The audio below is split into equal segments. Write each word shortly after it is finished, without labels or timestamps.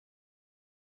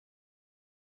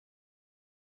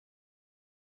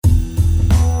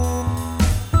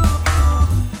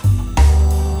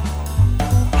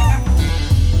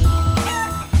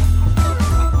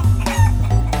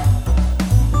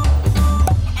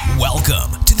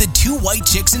White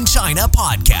Chicks in China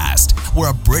podcast,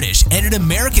 where a British and an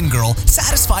American girl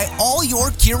satisfy all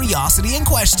your curiosity and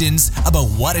questions about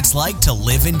what it's like to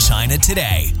live in China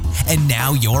today. And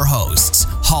now your hosts,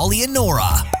 Holly and Nora.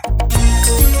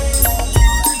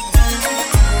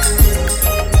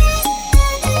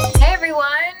 Hey everyone,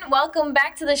 welcome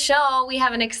back to the show. We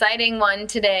have an exciting one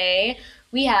today.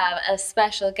 We have a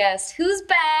special guest who's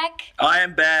back. I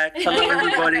am back. Hello,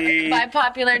 everybody. By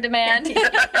popular demand.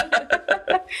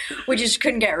 We just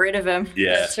couldn't get rid of him.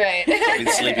 Yeah. That's right. I've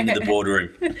been sleeping in the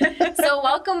boardroom. So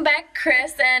welcome back,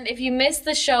 Chris. And if you missed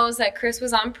the shows that Chris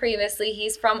was on previously,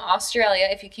 he's from Australia,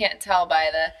 if you can't tell by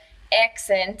the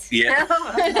accent. Yeah.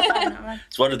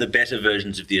 It's one of the better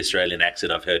versions of the Australian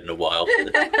accent I've heard in a while.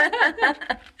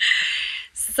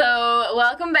 So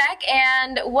welcome back.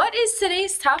 And what is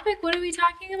today's topic? What are we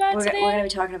talking about today? We're going to be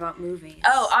talking about movies.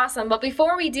 Oh, awesome. But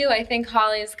before we do, I think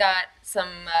Holly's got some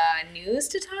news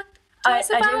to talk to us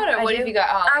about, or what have you got,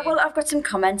 Holly? Well, I've got some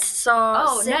comments.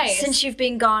 So, nice. Since you've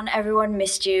been gone, everyone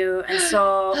missed you. And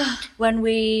so, when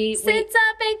we... Since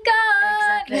I've been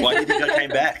gone! Exactly. Why do you think I came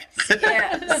back?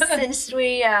 Since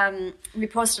we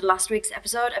posted last week's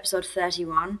episode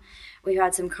 31, we've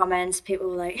had some comments. People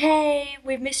were like, hey,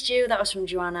 we've missed you. That was from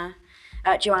Joanne,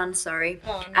 sorry.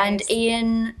 Oh, nice.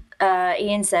 And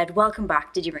Ian said, welcome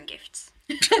back. Did you bring gifts?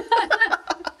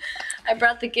 I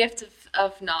brought the gift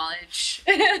of knowledge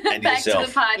And back yourself.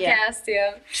 to the podcast.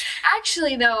 Yeah.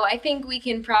 Actually, though, I think we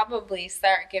can probably finally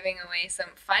start giving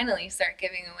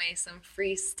away some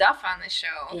free stuff on the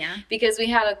show. Yeah. Because we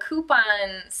have a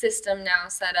coupon system now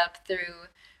set up through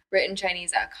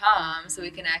writtenchinese.com, so we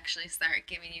can actually start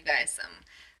giving you guys some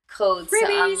codes to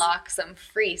unlock some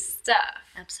free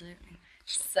stuff. Absolutely.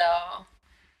 So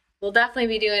we'll definitely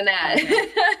be doing that.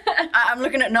 I'm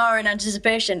looking at Nora in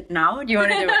anticipation. Now? Do you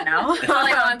want to do it now?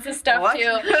 Holly wants the stuff What?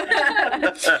 too.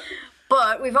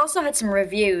 But we've also had some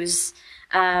reviews.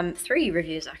 3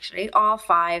 reviews actually, all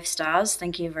 5 stars.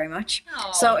 Thank you very much.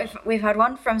 Aw. So we've had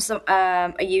one from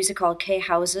a user called K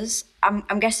Houses.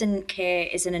 I'm guessing K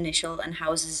is an initial and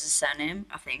Houses is a surname,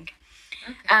 I think.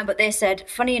 Okay. But they said,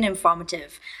 funny and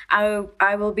informative.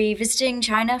 I will be visiting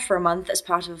China for a month as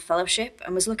part of a fellowship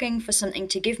and was looking for something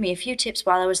to give me a few tips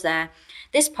while I was there.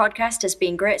 This podcast has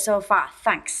been great so far.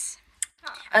 Thanks.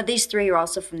 These 3 are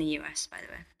also from the US, by the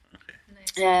way.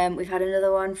 Nice. We've had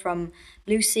another one from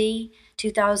Lucy,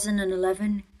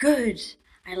 2011. Good.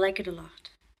 I like it a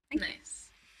lot. Nice.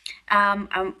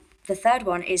 The third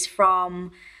one is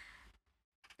from,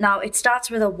 now it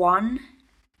starts with a 1,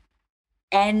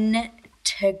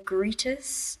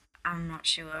 Integritus. I'm not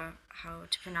sure how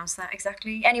to pronounce that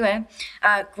exactly. Anyway,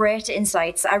 great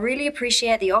insights. I really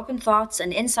appreciate the open thoughts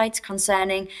and insights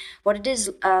concerning what it is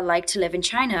like to live in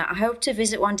China. I hope to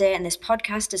visit one day, and this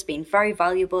podcast has been very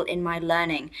valuable in my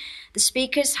learning. The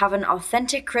speakers have an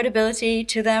authentic credibility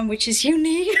to them, which is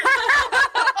unique.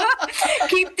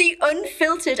 Keep the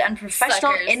unfiltered and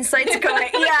professional Suckers. insights coming.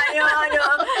 Yeah, I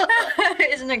know.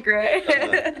 Isn't it great?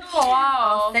 Oh,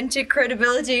 wow. Authentic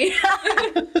credibility.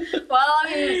 Well,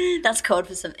 I mean, That's code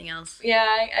for something else.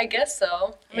 yeah, I guess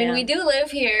so. I mean, Yeah. we do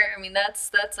live here. I mean, that's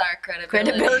our credibility.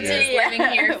 Credibility, Just yeah. living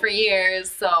here for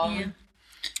years, so.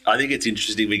 I think it's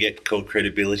interesting we get called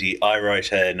credibility. I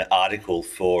wrote an article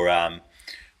for a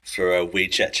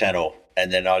WeChat channel,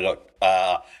 and then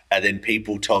and then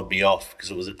people told me off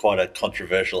because it was quite a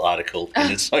controversial article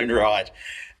in its own right.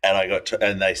 And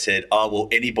and they said, "Oh well,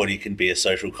 anybody can be a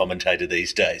social commentator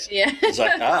these days." Yeah. It's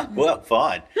like, well,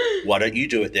 fine. Why don't you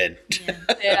do it then?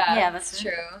 Yeah, Yeah, that's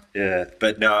true. Yeah,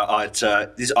 but no, I've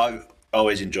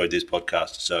always enjoyed this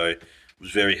podcast, so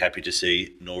was very happy to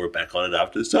see Nora back on it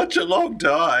after such a long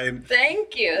time.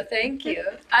 Thank you.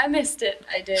 I missed it.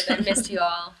 I did. I missed you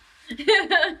all.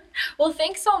 Well,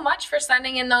 thanks so much for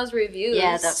sending in those reviews.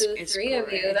 Yeah, to it's 3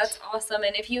 of you. great. That's awesome.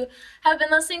 And if you have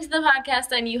been listening to the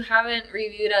podcast and you haven't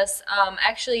reviewed us,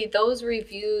 actually those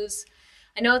reviews,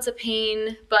 I know it's a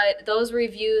pain, but those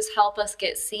reviews help us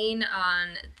get seen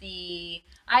on the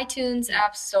iTunes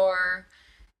App Store,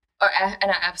 or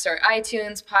not App Store,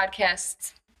 iTunes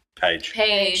podcast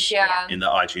page. Yeah. In the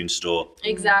iTunes store.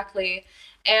 Exactly.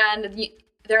 And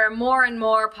there are more and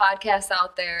more podcasts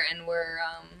out there, and we're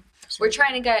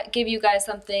trying to give you guys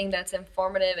something that's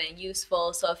informative and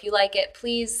useful. So if you like it,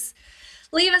 please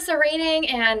leave us a rating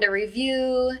and a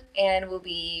review, and we'll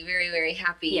be very, very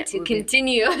happy to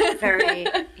continue.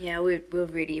 We'll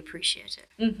really appreciate it.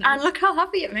 Mm-hmm. And look how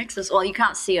happy it makes us. Well, you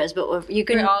can't see us, but you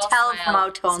can tell from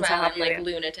our tones how happy like we are.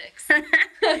 lunatics.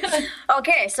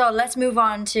 Okay, so let's move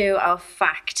on to our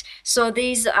fact. So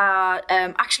these are,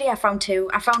 actually I found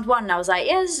 2. I found one and I was like,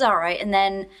 yeah, this is all right. And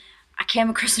then I came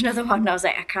across another one and I was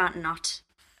like, I can't not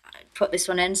put this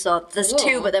one in. So there's Ooh.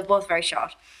 2, but they're both very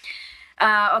short.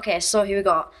 Okay, so here we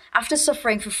go. After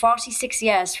suffering for 46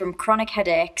 years from chronic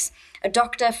headaches, a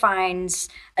doctor finds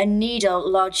a needle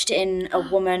lodged in a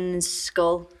woman's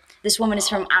skull. This woman is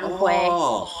from Anhui.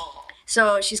 Oh,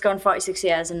 So she's gone 46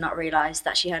 years and not realised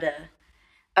that she had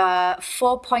a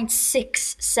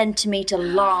 4.6 centimetre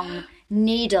long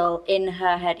needle in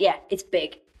her head. Yeah, it's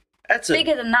big. that's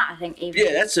Bigger than that, I think, even.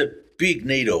 yeah, that's a big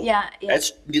needle. Yeah.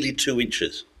 That's nearly 2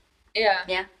 inches. Yeah.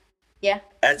 Yeah.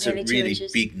 That's Nearly a 2 really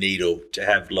inches. big needle to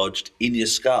have lodged in your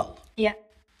skull.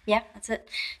 Yeah, that's it.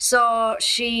 So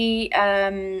she,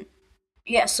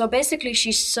 so basically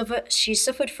she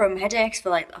suffered from headaches for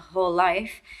like her whole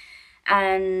life,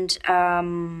 and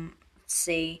let's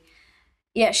see,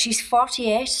 she's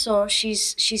 48, so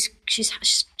she's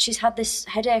had this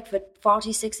headache for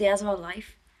 46 years of her life.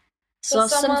 So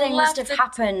someone something must have left a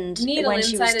happened needle when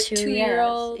she inside was a 2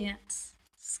 2-year-old years.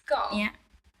 skull. Yeah.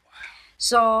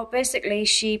 So basically,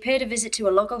 she paid a visit to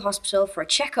a local hospital for a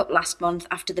checkup last month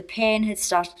after the pain had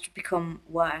started to become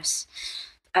worse.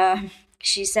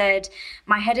 She said,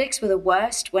 "My headaches were the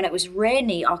worst when it was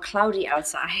rainy or cloudy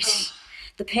outside.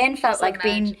 The pain felt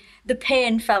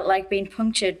like being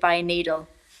punctured by a needle."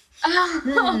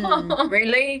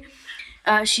 Really?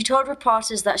 She told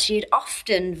reporters that she had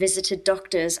often visited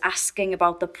doctors asking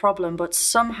about the problem, but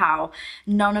somehow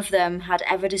none of them had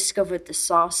ever discovered the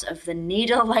source of the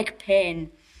needle-like pain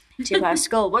to her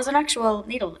skull. Was an actual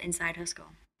needle inside her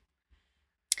skull.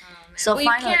 So Well,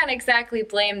 finally, you can't exactly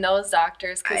blame those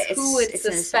doctors because It's- who would it's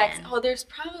suspect? insane. Oh, there's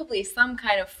probably some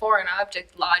kind of foreign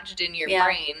object lodged in your Yeah.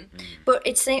 brain. but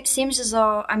it seems as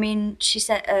though, I mean, she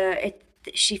said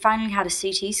she finally had a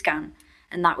CT scan,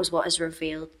 and that was what has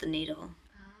revealed the needle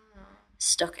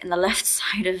stuck in the left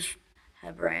side of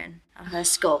her brain, or her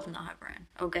skull, not her brain.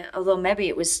 Okay, although maybe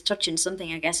it was touching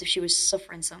something, I guess, if she was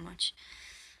suffering so much.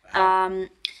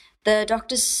 The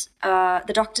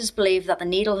doctors believe that the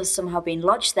needle has somehow been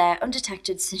lodged there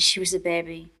undetected since she was a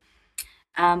baby.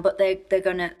 But they're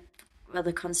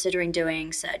considering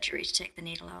doing surgery to take the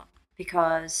needle out,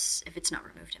 because if it's not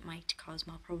removed, it might cause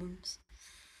more problems.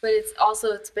 But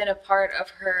it's been a part of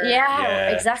her Yeah.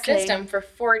 Exactly. system for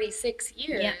 46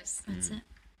 years. Yeah, that's it.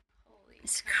 Holy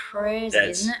It's crazy,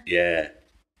 That's isn't it? yeah.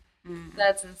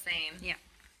 That's insane. Yeah.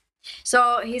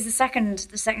 So here's the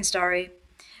second story,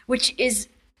 which is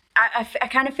I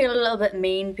kind of feel a little bit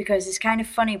mean because it's kind of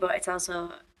funny, but it's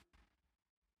also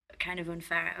kind of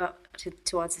unfair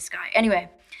towards this guy. Anyway,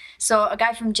 so a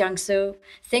guy from Jiangsu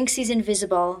thinks he's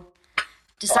invisible,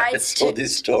 I saw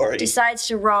this story. decides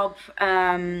to rob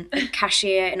a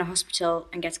cashier in a hospital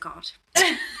and gets caught.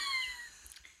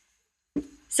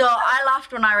 So I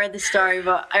laughed when I read this story,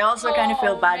 but I also kind of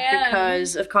feel bad man.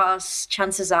 because, of course,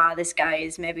 chances are this guy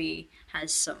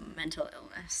has some mental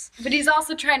illness. But he's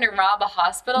also trying to rob a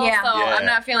hospital, Yeah. so Yeah. I'm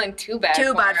not feeling too bad.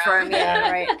 Too bad for him, yeah,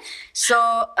 right. So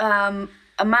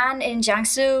a man in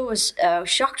Jiangsu was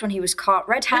shocked when he was caught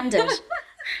red-handed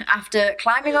after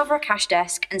climbing over a cash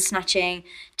desk and snatching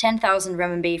 10,000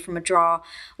 renminbi from a drawer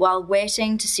while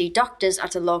waiting to see doctors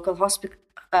at a local hospital.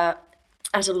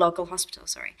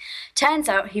 Turns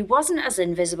out he wasn't as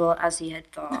invisible as he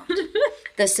had thought.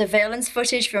 The surveillance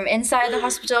footage from inside the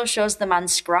hospital shows the man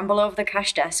scramble over the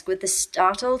cash desk with the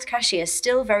startled cashier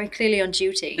still very clearly on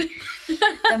duty.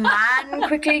 The man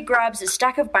quickly grabs a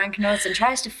stack of banknotes and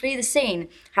tries to flee the scene.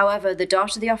 However, the door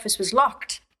to the office was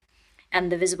locked,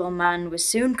 and the visible man was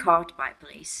soon caught by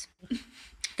police.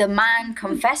 The man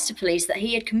confessed to police that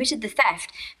he had committed the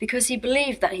theft because he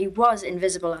believed that he was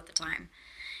invisible at the time.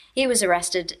 He was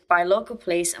arrested by local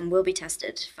police and will be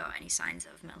tested for any signs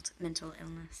of mental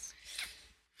illness.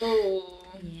 Ooh.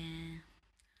 Yeah.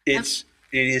 It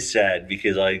is sad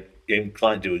because I am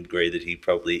inclined to agree that he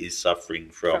probably is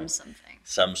suffering from something.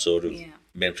 some sort of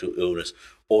mental illness.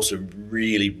 Also,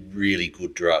 really, really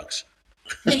good drugs.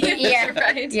 Yeah,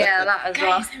 Right. Yeah, that as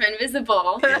well. Guys, I'm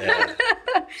invisible. Yeah.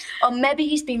 Or maybe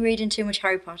he's been reading too much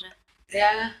Harry Potter.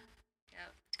 Yeah.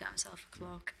 He's got himself a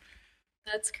cloak.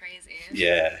 That's crazy.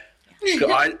 Yeah.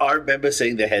 I remember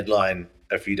seeing the headline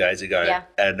a few days ago, Yeah.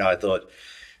 and I thought,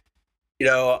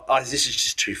 this is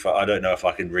just too far. I don't know if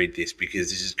I can read this because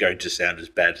this is going to sound as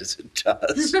bad as it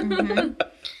does.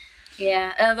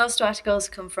 Yeah, those two articles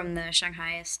come from the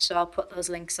Shanghaiist, so I'll put those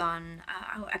links on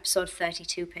our episode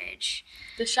 32 page.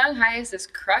 The Shanghaiist is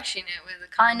crushing it with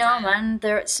the I know, content. man.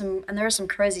 There are some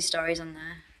crazy stories on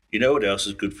there. You know what else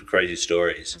is good for crazy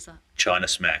stories? What's that? China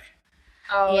Smack.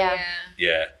 Oh, Yeah. yeah.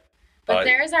 Yeah. But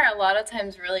theirs are a lot of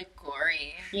times really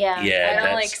gory. Yeah. Yeah. I don't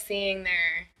that's- like seeing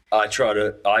their...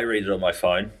 I read it on my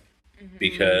phone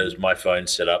because my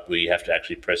phone's set up where you have to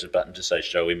actually press a button to say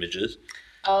show images.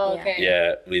 Oh, Yeah. okay.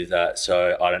 Yeah, with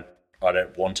so I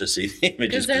don't want to see the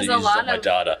images because there's it a uses lot up my of-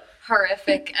 data.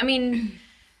 Horrific. I mean,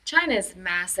 China's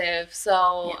massive,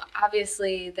 so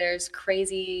obviously there's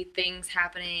crazy things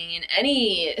happening in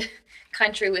any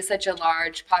country with such a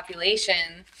large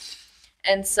population.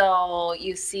 And so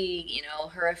you see, you know,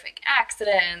 horrific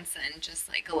accidents and just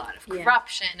like a lot of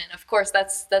corruption. And of course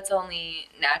that's only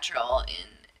natural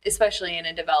especially in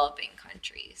a developing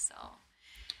country. So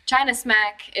China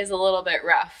smack is a little bit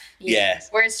rough. Yeah.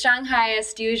 Whereas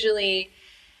Shanghaiist usually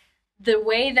the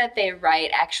way that they write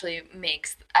actually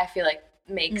makes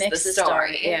the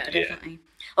story. Yeah, definitely.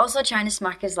 Also, China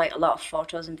Smack is like a lot of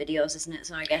photos and videos, isn't it?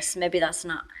 So I guess maybe that's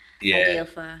not ideal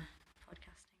for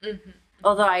podcasting. Mm-hmm.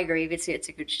 Although I agree, it's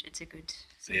a good.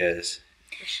 Yes.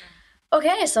 For sure.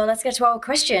 Okay, so let's get to our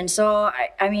question. So,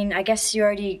 I mean, I guess you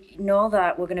already know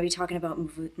that we're going to be talking about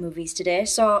movies today.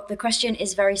 So the question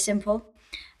is very simple.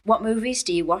 What movies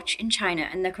do you watch in China?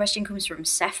 And the question comes from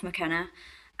Seth McKenna,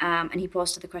 and he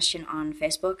posted the question on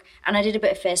Facebook. And I did a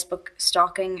bit of Facebook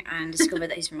stalking and discovered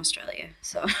that he's from Australia.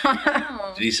 So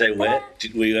Did he say where?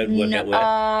 Did we work out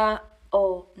where?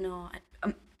 oh, no.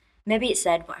 Maybe it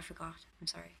said, but I forgot. I'm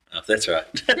sorry. Oh, that's all right.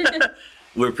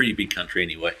 We're a pretty big country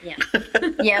anyway. Yeah.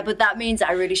 Yeah, but that means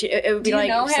I really should. It would be Do you like.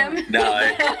 know if him? No.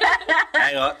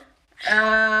 Hang on.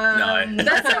 No.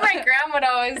 That's what my grandma would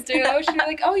always do. She'd be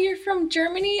like, "Oh, you're from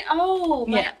Germany? Oh,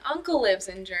 my uncle lives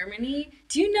in Germany.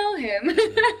 Do you know him?"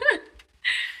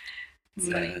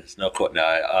 No, it's not quite. No,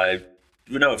 I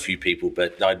know a few people,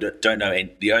 but I don't know.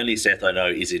 The only Seth I know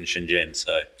is in Shenzhen.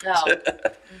 So, Oh.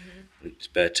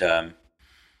 but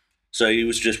so he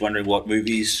was just wondering what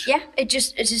movies. Yeah, it's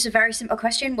just a very simple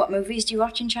question. What movies do you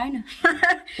watch in China?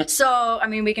 So, I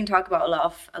mean, we can talk about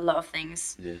a lot of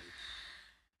things. Yeah.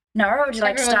 Nora, would you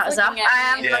like to start us off? Everyone's looking at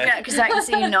I am me. looking at because I can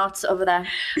see notes over there.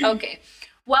 Okay.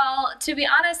 Well, to be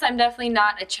honest, I'm definitely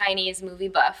not a Chinese movie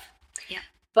buff. Yeah.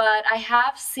 But I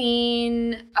have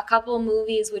seen a couple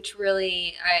movies which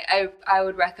really I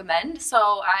would recommend.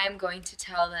 So I'm going to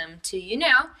tell them to you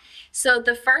now. So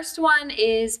the first one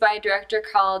is by a director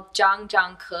called Zhang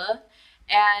Zhangke.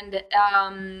 And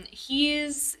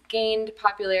he's gained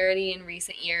popularity in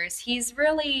recent years. He's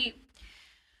really,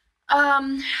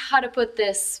 how to put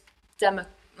this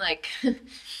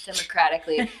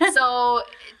democratically. So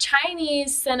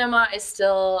Chinese cinema is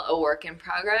still a work in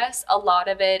progress. A lot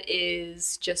of it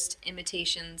is just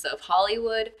imitations of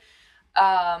Hollywood.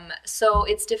 So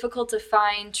it's difficult to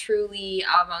find truly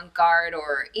avant-garde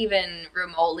or even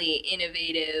remotely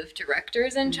innovative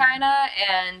directors in China.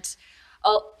 And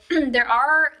there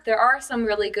are some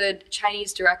really good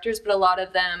Chinese directors, but a lot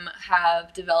of them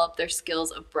have developed their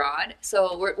skills abroad.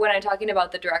 So when I'm talking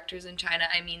about the directors in China,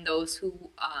 I mean those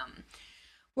who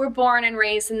were born and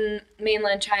raised in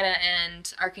mainland China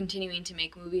and are continuing to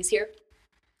make movies here.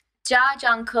 Jia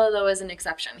Zhangke, though, is an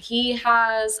exception. He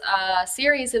has a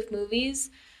series of movies,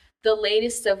 the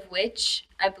latest of which,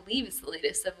 I believe it's the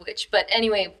latest of which, but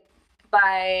anyway,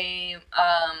 by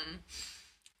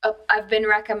I've been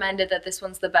recommended that this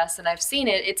one's the best, and I've seen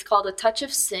it. It's called A Touch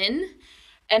of Sin,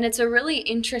 and it's a really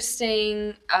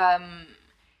interesting.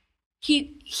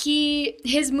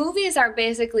 His movies are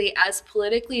basically as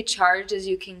politically charged as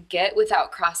you can get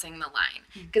without crossing the line.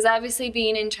 Because obviously,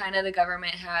 being in China, the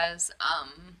government has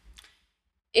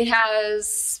it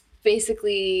has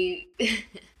basically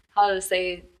how to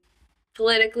say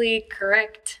politically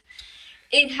correct.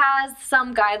 It has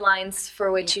some guidelines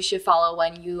for which you should follow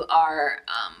when you are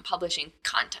publishing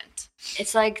content.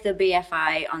 It's like the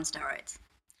BFI on steroids.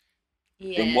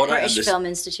 Yeah. From what I British Film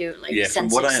Institute. Like from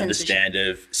what I censorship. understand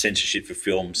of censorship for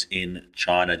films in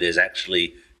China, there's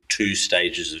actually 2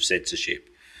 stages of censorship.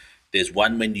 There's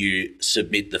one when you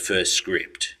submit the first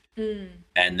script, and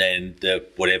then the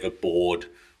whatever board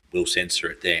will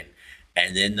censor it then.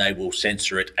 And then they will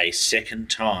censor it a second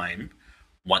time.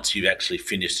 Once you've actually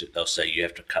finished it, they'll say you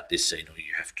have to cut this scene or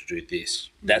you have to do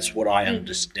this. That's what I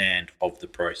understand of the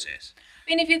process. I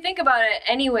mean, if you think about it,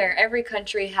 anywhere, every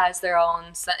country has their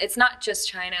own. It's not just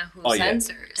China who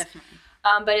censors. Definitely.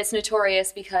 But it's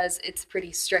notorious because it's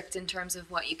pretty strict in terms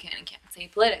of what you can and can't say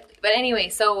politically. But anyway,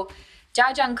 so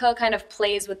Jia Zhangke kind of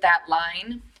plays with that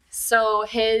line. So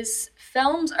his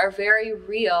films are very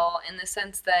real in the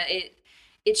sense that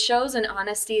it shows an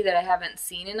honesty that I haven't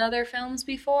seen in other films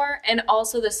before, and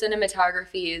also the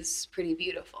cinematography is pretty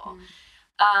beautiful.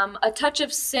 A Touch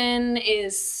of Sin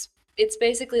it's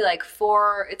basically like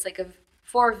 4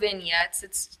 vignettes.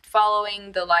 It's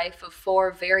following the life of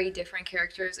 4 very different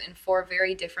characters in 4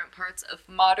 very different parts of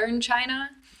modern China,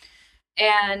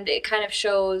 and it kind of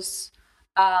shows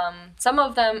some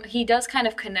of them. He does kind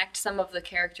of connect some of the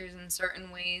characters in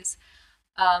certain ways.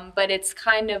 but it's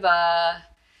kind of a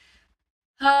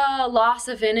loss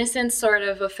of innocence sort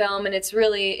of a film, and it's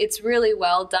really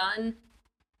well done.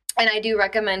 And I do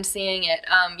recommend seeing it.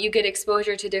 You get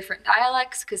exposure to different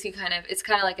dialects because it's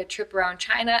kind of like a trip around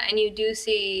China, and you do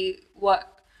see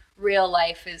what real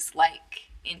life is like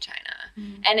in China.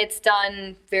 And it's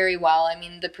done very well. I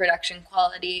mean, the production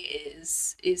quality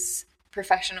is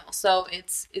professional, so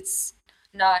it's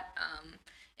not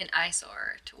an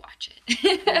eyesore to watch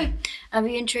it. I'd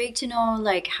be intrigued to know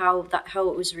like how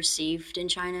it was received in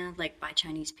China, like by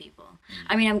Chinese people.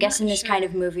 I mean, I'm guessing this kind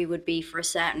of movie would be for a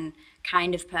certain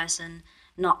kind of person,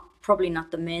 probably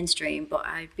not the mainstream, but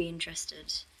I'd be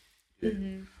interested.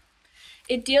 Mm-hmm.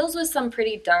 It deals with some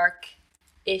pretty dark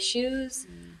issues,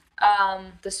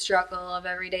 the struggle of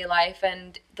everyday life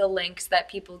and the lengths that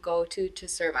people go to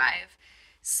survive.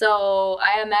 So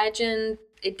I imagine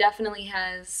it definitely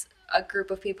has a group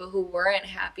of people who weren't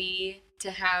happy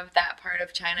to have that part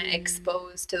of China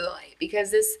exposed to the light,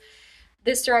 because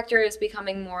this director is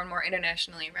becoming more and more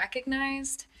internationally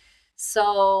recognized.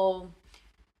 So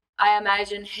I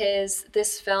imagine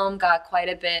this film got quite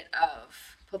a bit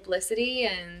of publicity,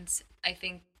 and I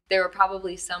think there were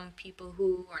probably some people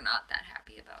who were not that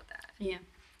happy about that. Yeah.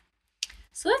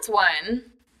 So that's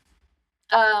one.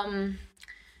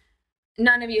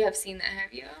 None of you have seen that,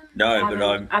 have you? No, but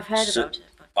I've heard about it.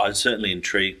 But... I'm certainly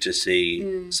intrigued to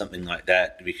see something like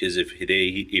that, because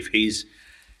if he's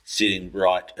sitting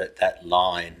right at that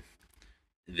line,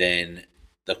 then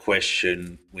the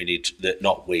question we need to,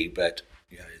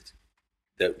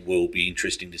 that will be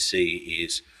interesting to see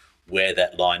is where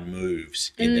that line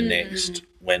moves in the next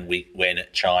when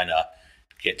China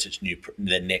gets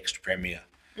the next premiere.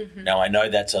 Now I know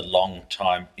that's a long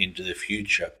time into the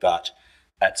future, but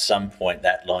at some point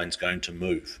that line's going to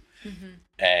move,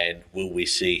 and will we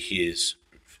see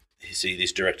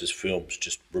this director's films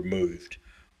just removed,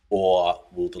 or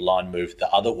will the line move the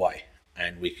other way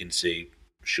and we can see,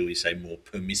 shall we say, more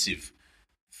permissive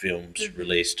films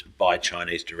released by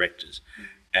Chinese directors?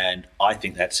 And I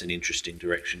think that's an interesting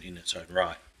direction in its own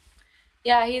right.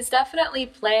 Yeah, he's definitely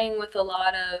playing with a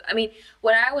lot of... I mean,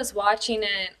 when I was watching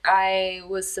it, I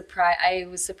was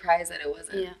surprised that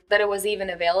it was even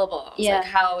available. I was like,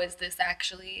 how is this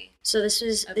actually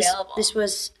available? This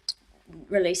was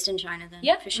released in China then?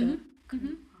 Yeah, for sure.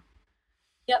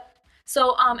 Yep.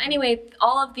 So anyway,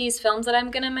 all of these films that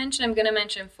I'm going to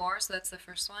mention 4, so that's the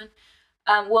first one.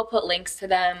 We'll put links to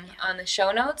them on the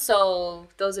show notes, so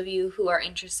those of you who are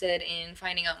interested in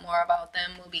finding out more about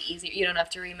them will be easy. You don't have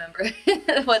to remember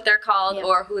what they're called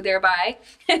or who they're by.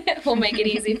 We'll make it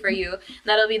easy for you.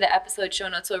 That'll be the episode show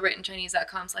notes, so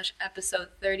writtenchinese.com/episode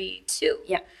 32.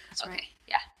 Yeah, that's right. Okay,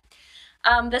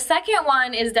 yeah. The second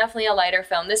one is definitely a lighter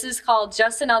film. This is called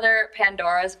Just Another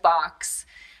Pandora's Box,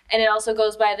 and it also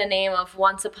goes by the name of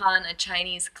Once Upon a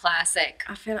Chinese Classic.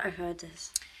 I feel like I've heard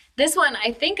this. This one,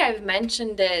 I think I've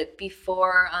mentioned it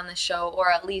before on the show,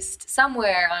 or at least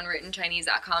somewhere on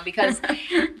writtenchinese.com, because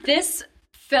this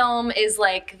film is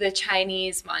like the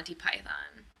Chinese Monty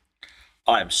Python.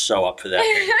 I am so up for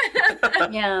that.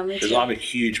 Yeah, me too. Because I'm a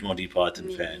huge Monty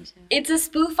Python fan. It's a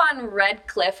spoof on Red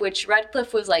Cliff, which Red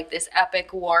Cliff was like this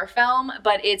epic war film,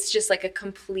 but it's just like a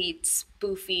complete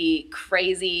spoofy,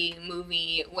 crazy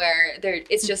movie where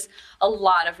it's just a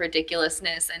lot of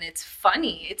ridiculousness, and it's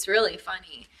funny. It's really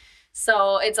funny.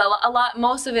 So it's a lot.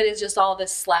 Most of it is just all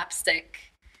this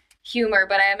slapstick humor.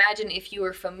 But I imagine if you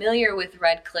were familiar with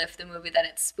Red Cliff, the movie that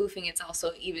it's spoofing, it's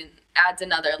also even adds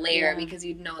another layer because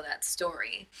you'd know that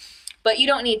story. But you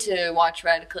don't need to watch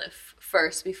Red Cliff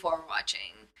first before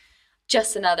watching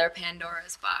Just Another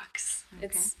Pandora's Box.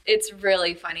 Okay. It's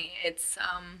really funny. It's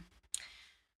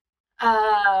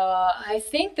I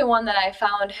think the one that I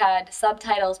found had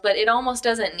subtitles, but it almost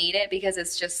doesn't need it because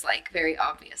it's just like very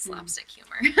obvious slapstick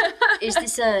humor. Is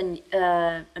this an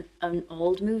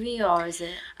old movie, or is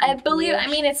it? I believe. I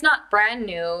mean, it's not brand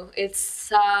new.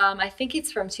 It's I think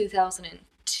it's from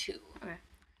 2002. Okay.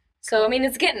 So I mean,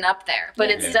 it's getting up there, but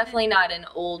it's definitely not an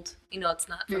old. It's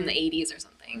not from the 80s or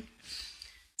something.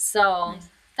 So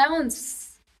that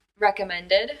one's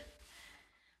recommended.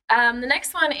 The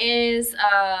next one is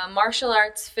a martial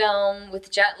arts film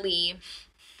with Jet Li.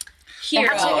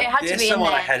 Hero. It had to be in there.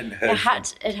 I hadn't heard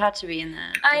it had to be in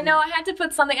there. I know. I had to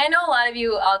put something. I know a lot of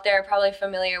you out there are probably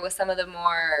familiar with some of the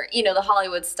more, the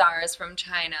Hollywood stars from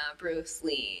China, Bruce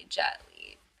Lee, Jet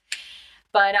Li.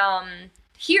 But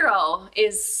Hero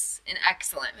is an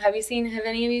excellent. Have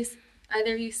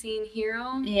either of you seen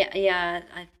Hero? Yeah,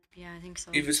 I think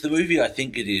so. If it's the movie I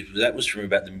think it is, that was from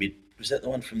about was that the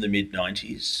one from the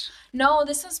mid-90s? No,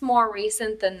 this is more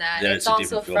recent than that. Then it's a also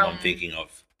different film I'm thinking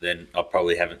of. then I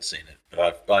probably haven't seen it.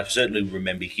 But I certainly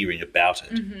remember hearing about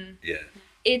it. Yeah.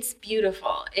 It's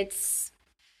beautiful. It's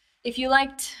if you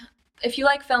like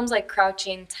films like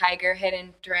Crouching Tiger,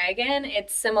 Hidden Dragon,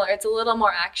 it's similar. It's a little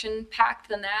more action packed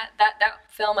than that. That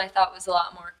film I thought was a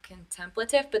lot more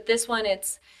contemplative, but this one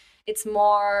it's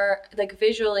more like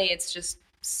visually it's just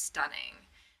stunning.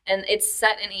 And it's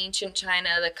set in ancient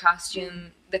China. The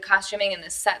costuming and the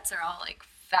sets are all like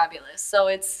fabulous. So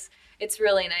it's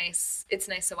really nice. It's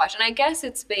nice to watch. And I guess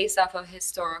it's based off of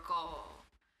historical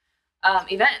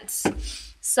events.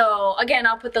 So again,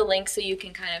 I'll put the link so you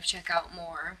can kind of check out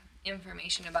more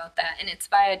information about that. And it's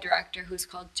by a director who's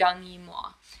called Zhang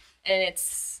Yimou. And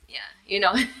it's, yeah, you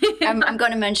know. I'm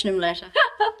going to mention him later.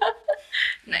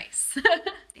 Nice.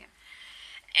 Yeah.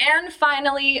 And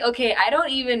finally, okay, I don't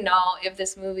even know if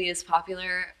this movie is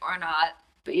popular or not.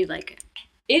 But you like it.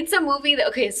 It's a movie that,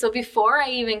 okay, so before I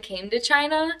even came to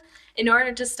China, in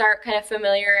order to start kind of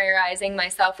familiarizing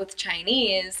myself with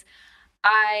Chinese,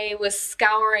 I was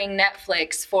scouring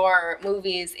Netflix for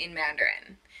movies in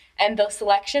Mandarin. And the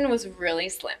selection was really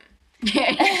slim.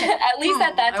 At least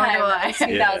at that time, that was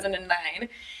 2009.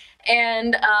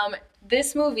 And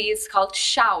this movie is called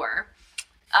Shower.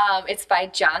 It's by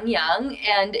Zhang Yang,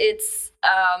 and it's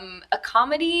a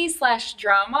comedy /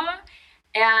 drama,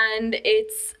 and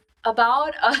it's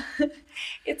about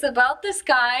this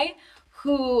guy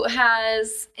who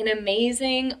has an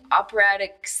amazing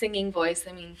operatic singing voice.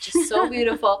 I mean, just so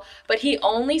beautiful. But he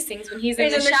only sings when he's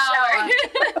in the shower.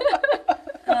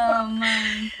 Oh,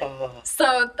 man.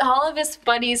 So all of his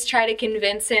buddies try to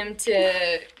convince him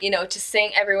to, to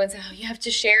sing. Everyone's like, oh, you have to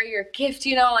share your gift,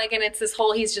 and it's this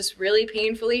whole, he's just really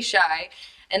painfully shy.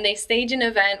 And they stage an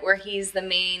event where he's the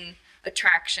main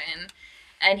attraction.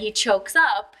 And he chokes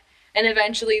up, and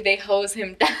eventually they hose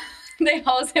him down. They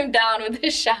hose him down with a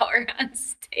shower on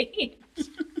stage.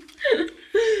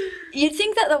 You'd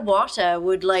think that the water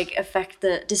would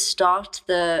distort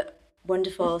the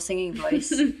wonderful singing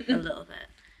voice a little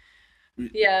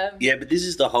bit. Yeah. Yeah, but this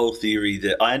is the whole theory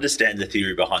that I understand the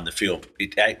theory behind the film.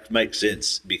 It makes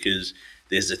sense because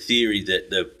there's a theory that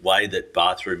the way that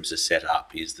bathrooms are set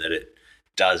up is that it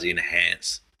does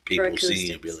enhance people's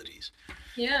singing abilities.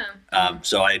 Yeah.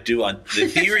 So I do the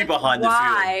theory behind the film.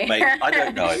 I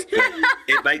don't know.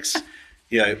 It makes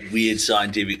weird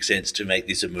scientific sense to make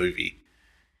this a movie.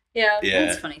 Yeah. Yeah.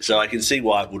 That's funny. So I can see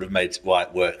why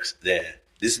it works there.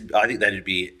 I think that'd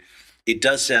be. It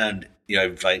does sound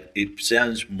it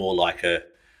sounds more like a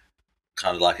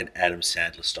kind of like an Adam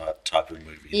Sandler type of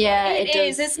movie. Yeah, it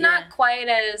is. It's not quite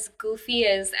as goofy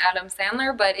as Adam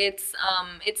Sandler, but it's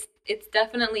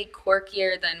definitely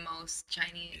quirkier than most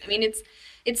Chinese. I mean,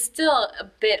 it's still a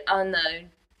bit on the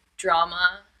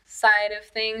drama side of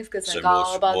things because it's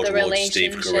all about the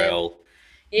relationship. Steve Carell,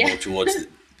 more towards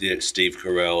the Steve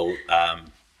Carell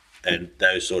and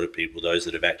those sort of people, those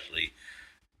that have actually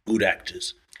good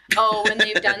actors. Oh, when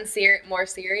they've done more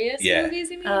serious movies,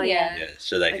 you mean? Oh, yeah. Yeah,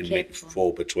 so they can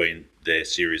fall between their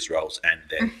serious roles and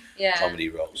their comedy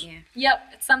roles. Yeah.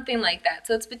 Yep, it's something like that.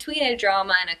 So it's between a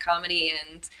drama and a comedy,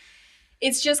 and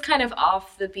it's just kind of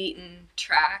off the beaten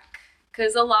track.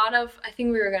 Because I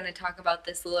think we were going to talk about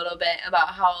this a little bit,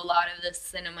 about how a lot of the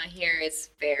cinema here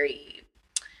is very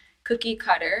cookie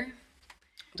cutter.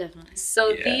 Definitely.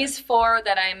 So these four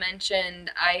that I mentioned,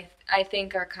 I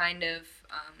think are kind of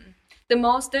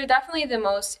they're definitely the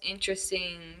most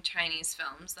interesting Chinese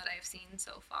films that I've seen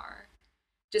so far.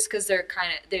 Just because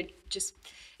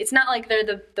it's not like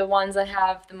they're the ones that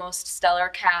have the most stellar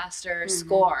cast or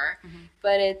score,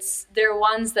 but they're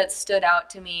ones that stood out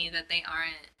to me that they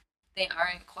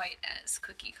aren't quite as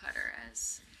cookie cutter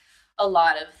as a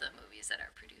lot of the movies that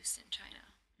are produced in China.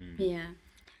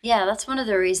 Yeah, that's one of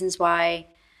the reasons why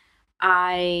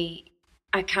I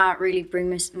can't really bring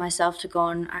myself to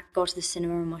go to the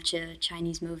cinema and watch a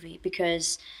Chinese movie,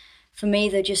 because for me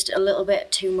they're just a little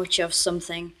bit too much of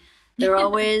something. They're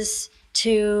always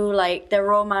too their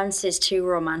romance is too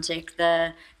romantic.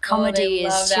 The comedy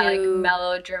is too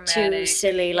melodramatic, too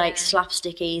silly,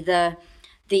 slapsticky.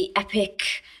 The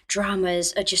epic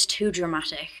dramas are just too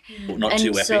dramatic. Well, not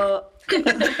too epic. So,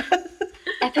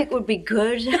 epic would be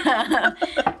good,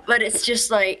 but it's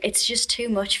just too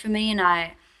much for me, and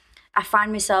I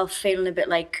find myself feeling a bit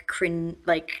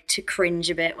cringe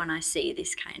a bit when I see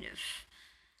this kind of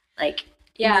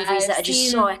movies that are just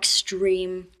so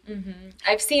extreme. Mm-hmm.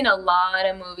 I've seen a lot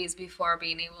of movies before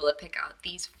being able to pick out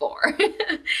these four.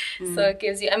 So it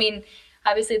gives you, I mean,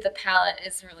 obviously the palette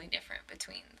is really different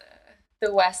between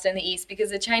the West and the East, because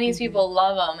the Chinese people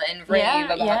love them and rave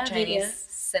about Chinese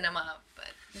cinema,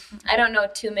 but I don't know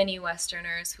too many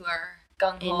Westerners who are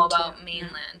gung-ho about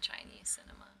mainland Chinese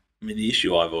cinema. I mean, the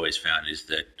issue I've always found is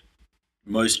that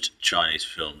most Chinese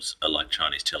films are like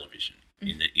Chinese television,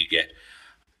 in that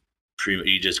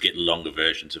you just get longer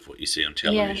versions of what you see on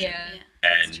television. Yeah.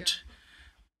 And true.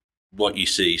 what you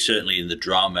see, certainly in the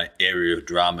drama area of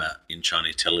drama in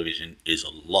Chinese television, is a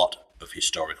lot of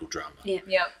historical drama. Yeah.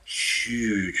 Yep.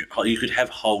 Huge. You could have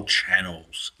whole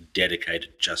channels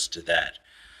dedicated just to that.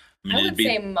 I would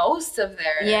say most of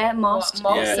their most of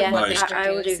what Yeah, they I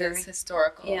would produce agree. is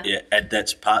historical. Yeah. Yeah, and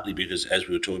that's partly because, as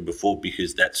we were talking before,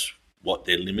 because that's what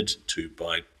they're limited to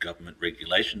by government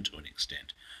regulation to an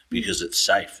extent, because it's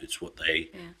safe. It's what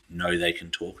they know they can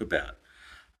talk about.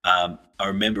 I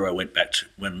remember I went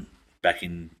back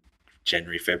in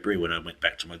January, February, when I went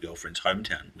back to my girlfriend's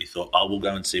hometown. We thought, we'll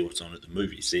go and see what's on at the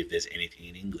movies, see if there's anything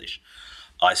in English.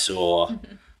 I saw,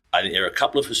 there are a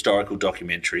couple of historical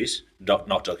documentaries,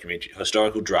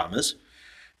 historical dramas.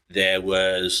 There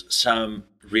was some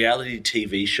reality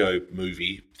TV show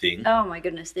movie thing. Oh my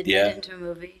goodness, they did it into a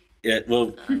movie. Yeah,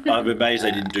 well, I'm amazed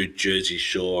they didn't do Jersey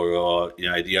Shore or,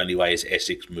 The Only Way is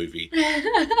Essex movie.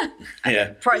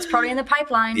 Yeah. It's probably in the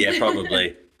pipeline. Yeah,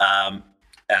 probably.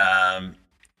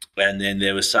 And then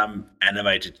there was some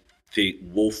animated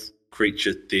wolf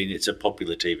creature thing. It's a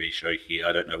popular TV show here.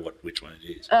 I don't know which one it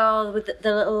is. Oh, with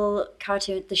the little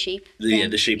cartoon, the sheep.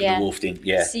 The sheep and the wolf thing.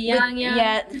 Yeah.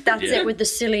 Yeah, that's it with the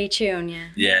silly tune. Yeah.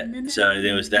 Yeah. So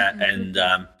there was that, and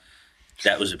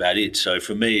that was about it. So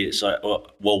for me, it's like,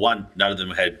 one, none of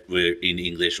them were in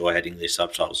English or had English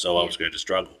subtitles, so I was going to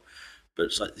struggle. But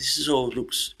it's like, this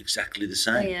looks exactly the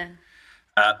same. Oh,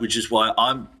 yeah. Which is why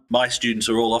my students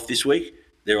are all off this week.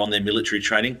 They're on their military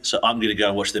training, so I'm going to go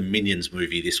and watch the Minions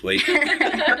movie this week.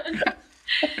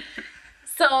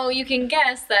 So you can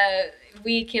guess that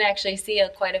we can actually see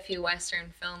quite a few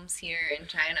Western films here in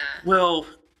China. Well,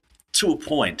 to a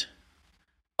point.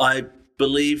 I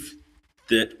believe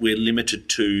that we're limited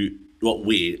to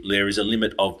there is a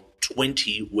limit of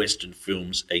 20 Western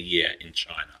films a year in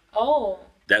China. Oh,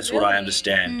 That's really? what I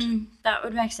understand. That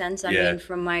would make sense. I mean,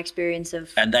 from my experience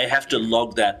of. And they have to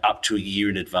log that up to a year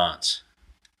in advance.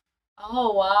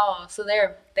 Oh wow! So they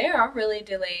are really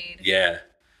delayed. Yeah.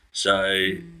 So,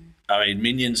 I mean,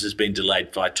 Minions has been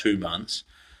delayed by 2 months,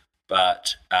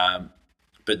 but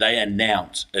they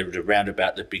announce around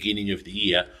about the beginning of the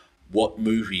year what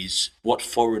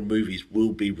foreign movies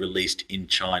will be released in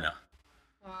China.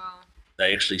 Wow.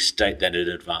 They actually state that in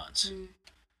advance.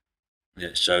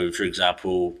 Yeah. So, for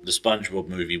example, the SpongeBob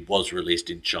movie was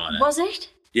released in China. Was it?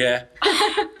 Yeah.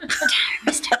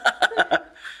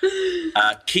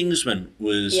 Kingsman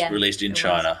was released in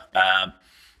China.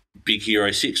 Big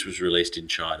Hero 6 was released in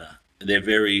China. They're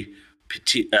very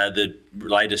the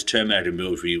latest Terminator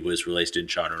movie was released in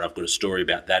China, and I've got a story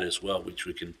about that as well, which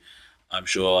I'm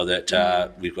sure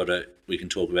that we can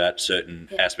talk about certain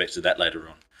aspects of that later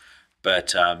on.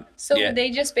 But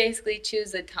they just basically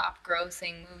choose the top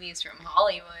grossing movies from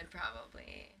Hollywood,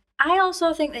 probably. I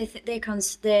also think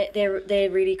they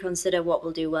really consider what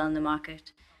will do well in the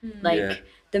market.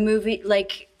 The movie,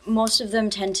 most of them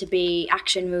tend to be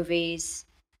action movies,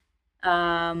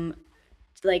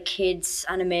 kids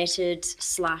animated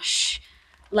 /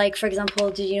 for example,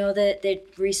 did you know that they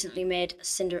recently made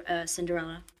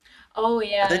Cinderella? Oh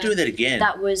yeah. Are they doing that again?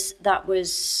 That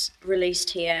was released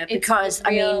here because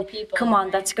come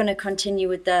on, that's going to continue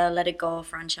with the Let It Go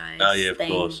franchise. Oh yeah, of thing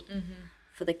course.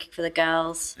 For the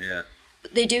girls. Yeah.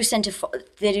 They do tend to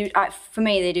for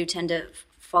me they do tend to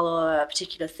follow a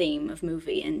particular theme of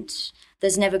movie, and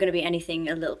there's never going to be anything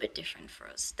a little bit different for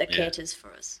us that caters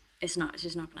for us. It's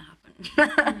just not going to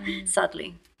happen.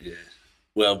 Sadly. Yeah.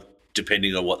 Well,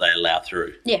 depending on what they allow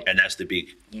through. Yeah. And that's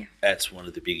one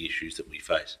of the big issues that we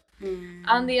face.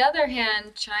 On the other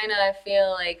hand, China, I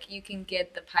feel like you can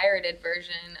get the pirated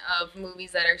version of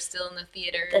movies that are still in the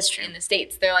theaters in the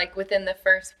States. They're a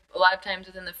lot of times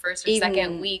within the first or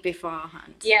second week.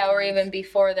 Beforehand. Yeah, or even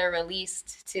before they're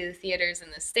released to theaters in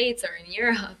the States or in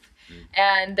Europe.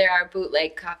 And there are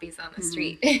bootleg copies on the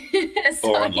street.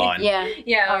 Or online.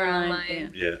 Yeah, or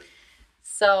online. Yeah.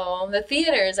 So the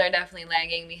theaters are definitely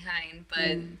lagging behind,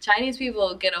 but Chinese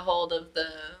people get a hold of the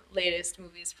latest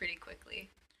movies pretty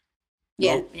quickly.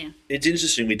 Well, it's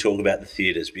interesting we talk about the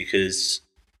theatres because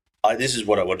this is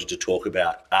what I wanted to talk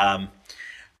about.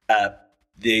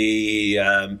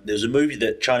 There's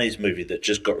a Chinese movie that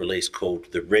just got released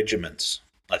called The Regiments,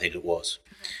 I think it was.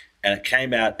 And it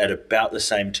came out at about the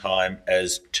same time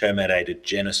as Terminator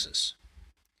Genesis,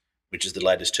 which is the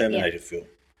latest Terminator film.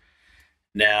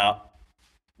 Now,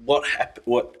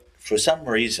 for some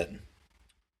reason,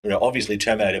 obviously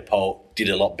Terminator Pole did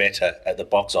a lot better at the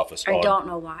box office. I don't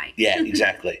know why. Yeah,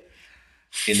 exactly.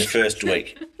 In the first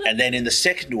week. And then in the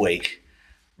second week,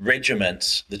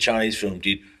 regiments, the Chinese film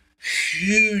did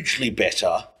hugely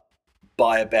better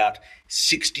by about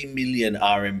 60 million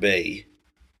RMB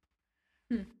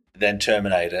than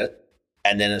Terminator,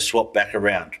 and then it swapped back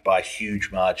around by a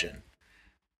huge margin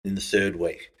in the third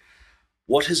week.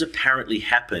 What has apparently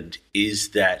happened is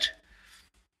that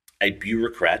a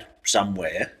bureaucrat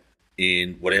somewhere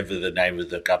in whatever the name of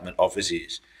the government office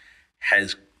is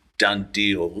has done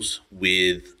deals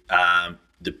with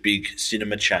the big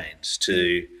cinema chains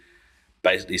to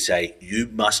basically say, you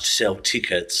must sell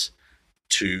tickets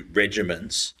to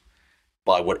regiments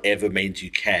by whatever means you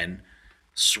can,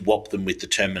 swap them with the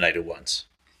Terminator ones.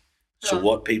 So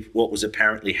what was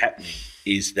apparently happening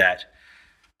is that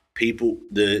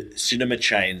the cinema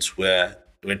chains were,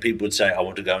 when people would say, I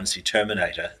want to go and see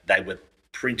Terminator, they were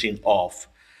printing off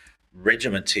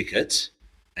regiment tickets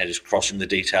and just crossing the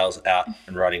details out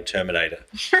and writing Terminator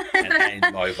and handing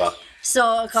them over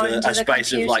So for according to a the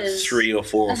space of like computers- 3 or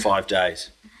 4 or 5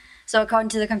 days. So according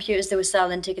to the computers, they were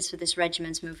selling tickets for this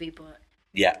Regiments movie, but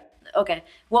Yeah. okay.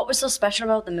 What was so special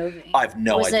about the movie? I have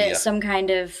no was idea. it some kind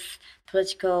of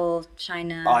political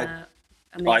China? I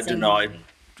don't know. I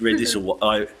read this.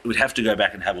 I would have to go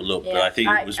back and have a look, but I think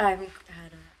it was. I haven't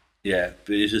heard of it. Yeah, but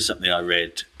this is something I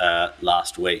read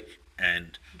last week,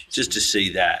 and just to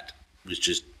see that was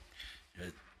just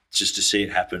to see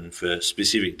it happen for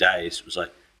specific days was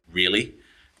like, really?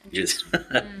 Yes.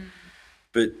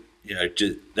 But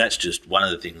that's just one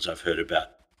of the things I've heard about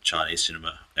Chinese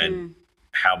cinema and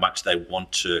how much they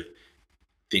want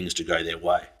things to go their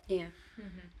way. Yeah.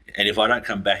 And if I don't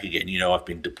come back again, I've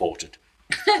been deported.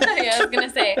 Yeah, I was gonna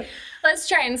say, let's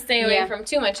try and stay away Yeah. from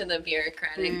too much of the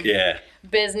bureaucratic Yeah.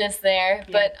 business there.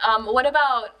 But what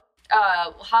about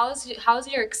how's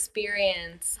your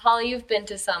experience? Holly, you've been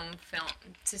to some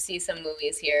to see some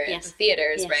movies here at the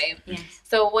theaters, Yes. right? Yes.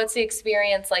 So what's the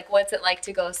experience like? What's it like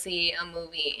to go see a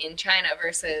movie in China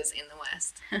versus in the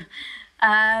West?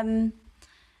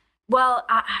 Well,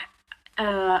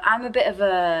 I'm a bit of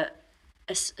a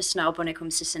snob when it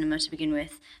comes to cinema to begin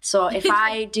with. So if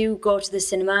I do go to the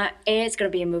cinema, A, it's going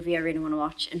to be a movie I really want to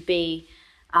watch, and B,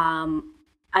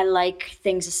 I like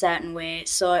things a certain way.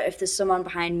 So if there's someone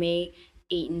behind me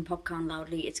eating popcorn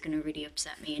loudly, it's going to really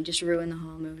upset me and just ruin the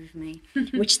whole movie for me,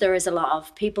 which there is a lot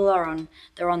of. People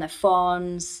they're on their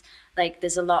phones, like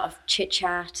there's a lot of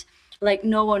chit-chat. Like,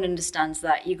 no one understands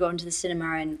that you go into the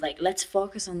cinema and, like, let's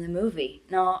focus on the movie.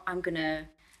 No, I'm going to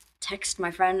text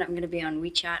my friend. I'm going to be on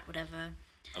WeChat, whatever.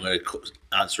 I'm going to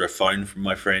answer a phone from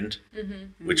my friend,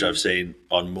 which I've seen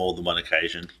on more than one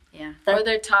occasion. Yeah. Or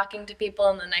they're talking to people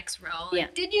in the next row. Like, Yeah.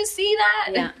 Did you see that?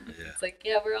 Yeah. It's like,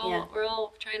 yeah, we're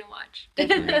all trying to watch.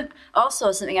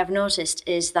 Also, something I've noticed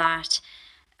is that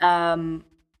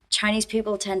Chinese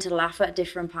people tend to laugh at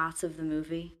different parts of the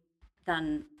movie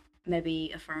than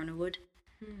maybe a foreigner would.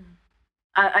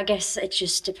 I guess it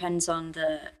just depends on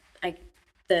the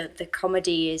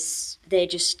comedy is, they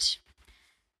just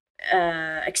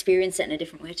experience it in a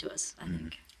different way to us, I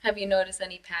think. Have you noticed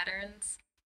any patterns?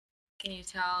 Can you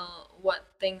tell what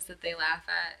things that they laugh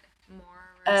at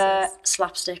more versus...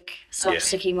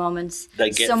 slapsticky moments.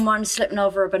 They get- Someone slipping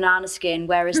over a banana skin,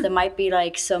 whereas there might be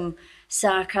like some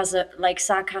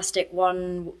sarcastic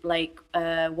one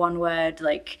word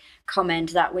like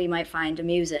comment that we might find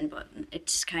amusing, but it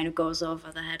just kind of goes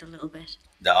over the head a little bit.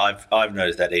 No, I've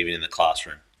noticed that even in the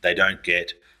classroom. They don't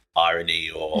get irony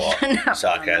or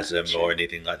sarcasm or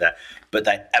anything like that, but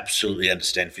they absolutely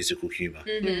understand physical humour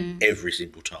every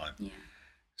single time. Yeah.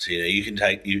 So you can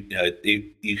take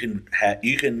you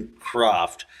can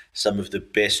craft some of the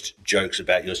best jokes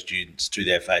about your students to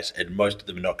their face, and most of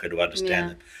them are not going to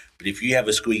understand them. But if you have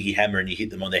a squeaky hammer and you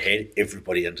hit them on the head,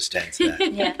 everybody understands that.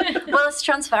 Yeah. Well, it's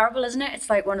transferable, isn't it? It's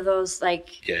like one of those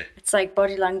it's like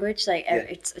body language. Like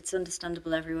it's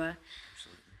understandable everywhere.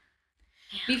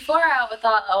 Before I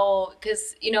thought,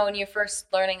 because, when you're first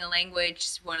learning a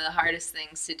language, one of the hardest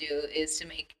things to do is to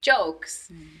make jokes.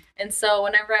 And so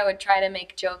whenever I would try to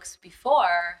make jokes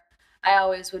before, I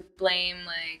always would blame,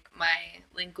 like, my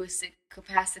linguistic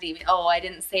capacity. Oh, I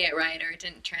didn't say it right, or it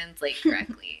didn't translate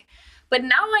correctly. But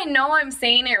now I know I'm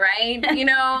saying it right,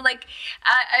 like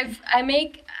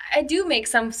I do make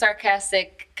some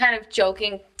sarcastic kind of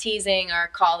joking, teasing our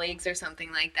colleagues or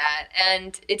something like that.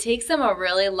 And it takes them a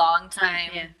really long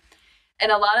time. Yeah.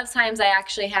 And a lot of times I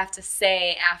actually have to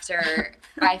say after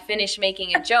I finish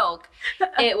making a joke,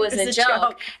 it was a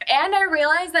joke. And I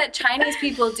realize that Chinese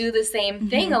people do the same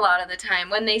thing a lot of the time.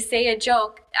 When they say a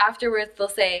joke, afterwards they'll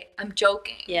say, I'm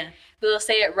joking. Yeah. They'll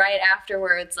say it right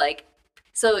afterwards, like,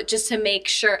 so just to make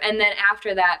sure, and then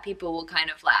after that, people will kind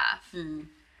of laugh.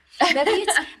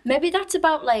 maybe that's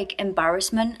about like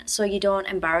embarrassment, so you don't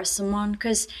embarrass someone.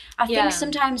 Because I Yeah. think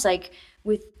sometimes like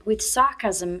with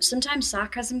sarcasm, sometimes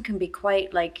sarcasm can be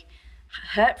quite like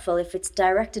hurtful if it's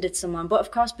directed at someone. But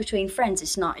of course, between friends,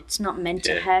 it's not meant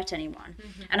to Yeah. hurt anyone.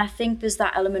 And I think there's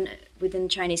that element within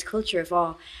Chinese culture of,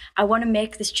 oh, I want to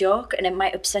make this joke and it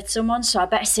might upset someone, so I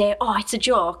better say, oh, it's a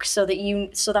joke, so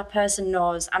that person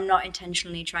knows I'm not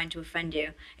intentionally trying to offend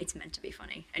you. It's meant to be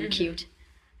funny and cute,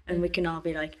 and we can all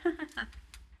be like,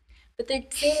 But they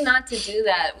seem not to do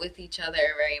that with each other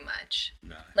very much.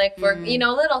 No. Like for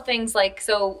little things like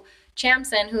so.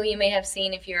 Chamson, who you may have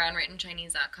seen if you're on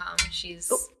writtenchinese.com,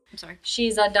 I'm sorry.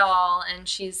 she's a doll, and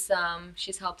she's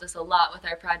helped us a lot with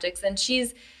our projects, and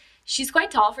she's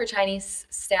quite tall for Chinese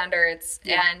standards,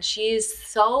 and she's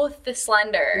so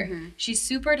slender. She's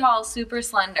super tall, super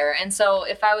slender, and so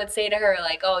if I would say to her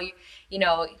like, oh, you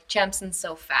know, Chamson's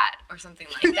so fat or something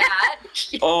like that,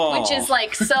 Oh. which is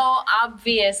like so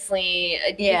obviously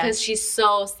because she's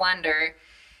so slender.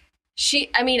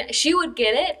 She would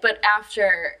get it, but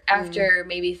after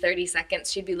maybe 30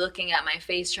 seconds, she'd be looking at my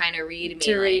face trying to read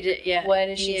me. Read it, yeah. What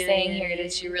is she saying here?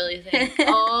 Does she really think,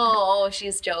 oh,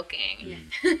 she's joking?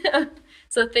 Yeah.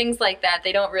 So things like that,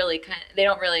 they don't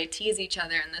really tease each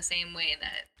other in the same way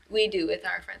that we do with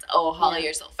our friends. Oh, Holly,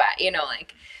 you're so fat. You know,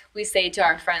 like we say to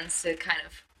our friends to kind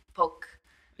of poke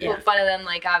fun of them,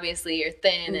 like obviously you're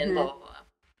thin and blah, blah, blah.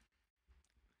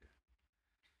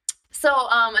 So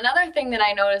another thing that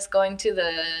I noticed going to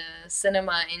the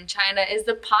cinema in China is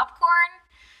the popcorn.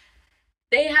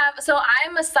 They have, so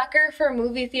I'm a sucker for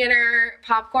movie theater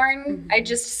popcorn. I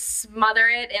just smother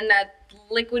it in that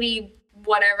liquidy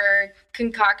whatever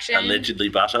concoction. Allegedly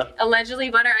butter.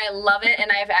 Allegedly butter. I love it, and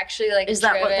I've actually like. Is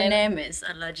that what the name is?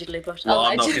 Allegedly butter. Well,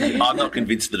 I'm not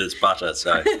convinced that it's butter,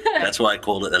 so that's why I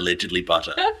call it allegedly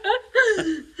butter.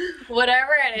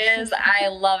 Whatever it is, I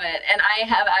love it. And I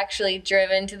have actually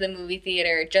driven to the movie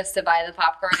theater just to buy the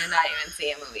popcorn and not even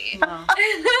see a movie. Wow.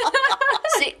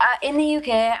 See, in the UK,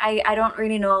 I don't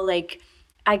really know, like,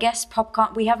 I guess popcorn,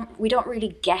 we don't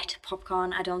really get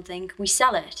popcorn, I don't think. We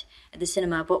sell it at the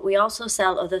cinema, but we also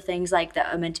sell other things like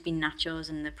that are meant to be nachos,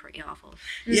 and they're pretty awful.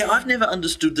 Yeah, I've never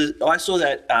understood I saw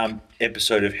that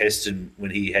episode of Heston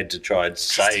when he had to try and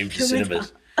save the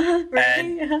cinemas.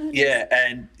 And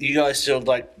and you guys sell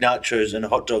like nachos and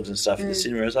hot dogs and stuff in the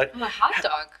cinema. I was like, Oh, a hot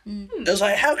dog. I was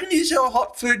like, how can you sell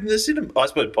hot food in the cinema? I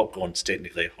suppose popcorn's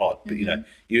technically hot, but you know,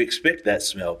 you expect that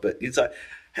smell. But it's like,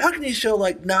 how can you sell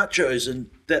like nachos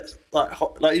and that's like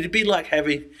hot? Like it'd be like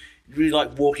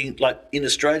walking like in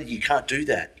Australia. You can't do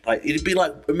that. Like it'd be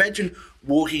like imagine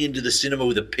walking into the cinema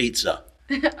with a pizza.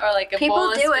 Or like a People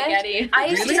bowl of do spaghetti. it. I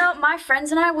used to know my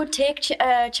friends and I would take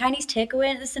Chinese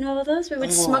takeaway at the cinema with us. We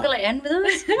would smuggle it in with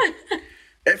us.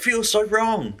 It feels so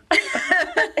wrong.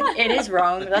 It is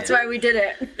wrong. That's why we did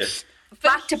it. Yes.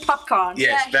 Back to popcorn.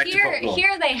 Yes, back to popcorn.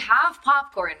 Here they have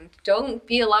popcorn. Don't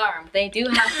be alarmed. They do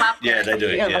have popcorn. Yeah, they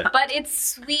do. Yeah. But it's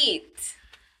sweet.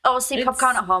 Oh, see,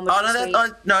 popcorn at home. Oh no,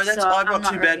 that's So I'm I'm not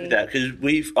not too bad really- with that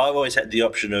because I've always had the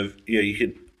option of you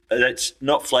can that's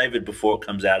not flavored before it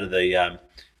comes out of the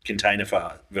container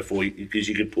because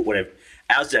you can put whatever.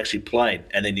 Ours is actually plain,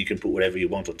 and then you can put whatever you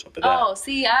want on top of that. Oh,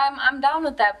 see, I'm down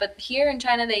with that. But here in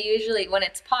China, they usually, when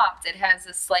it's popped, it has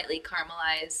a slightly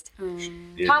caramelized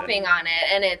Yeah. topping on it,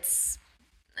 and it's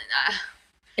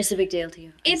It's a big deal to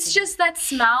you. it's just that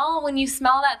smell. When you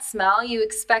smell that smell, you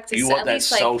expect to You at want that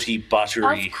least like. salty,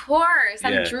 buttery. Of course,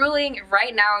 I'm Yeah. drooling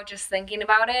right now just thinking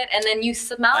about it, and then you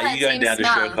smell Are that you going same down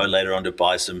smell. to Shoko later on to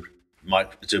buy some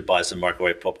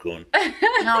microwave popcorn?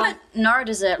 No, nor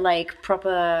does it like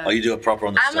proper. Oh, you do it proper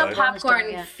on the I'm stove? a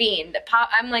popcorn yeah. fiend.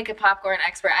 I'm like a popcorn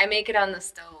expert. I make it on the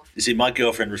stove. You see, my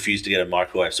girlfriend refused to get a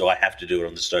microwave, so I have to do it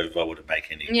on the stove if I want to make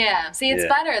any. Yeah. See, it's Yeah.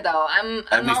 better though. I'm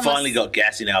And we almost, finally got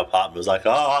gas in our apartment. It was like,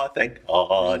 oh, thank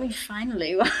God. We finally.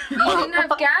 You didn't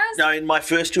have gas? No, in my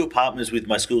first two apartments with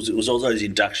my schools, it was all those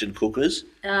induction cookers,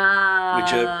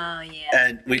 Yeah.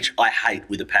 which I hate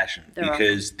with a passion They're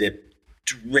because they're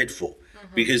dreadful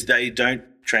because they don't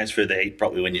transfer the heat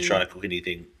properly when you're trying to cook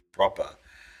anything proper.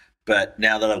 But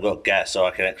now that I've got gas, so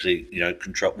I can actually,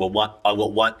 control.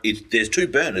 Well, there's two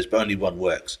burners, but only one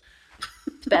works.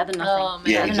 It's better than nothing. Oh, man.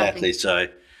 Yeah, Better than exactly. nothing. So,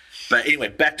 but anyway,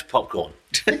 back to popcorn.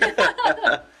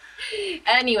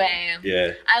 Anyway,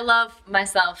 Yeah. I love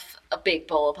myself a big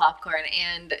bowl of popcorn,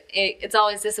 and it's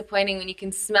always disappointing when you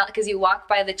can smell, because you walk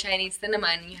by the Chinese cinema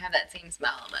and you have that same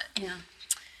smell, but Yeah.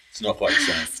 It's not quite the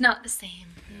same. it's not the same.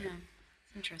 Yeah.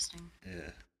 Interesting.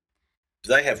 Yeah.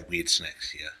 They have weird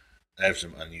snacks here. They have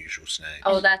some unusual snacks.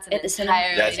 Oh, that's an At the cinema?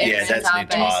 entirely different That's an topic.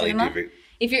 entirely Cinema? different.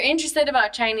 if you're interested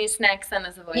about Chinese snacks, send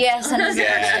us a voice. Yeah, send us a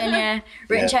Yeah. question, yeah.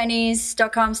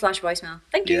 writtenchinese.com/voicemail.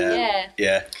 Thank you.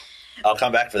 Yeah. I'll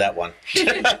come back for that one.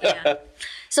 Yeah.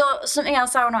 So something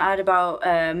else I want to add about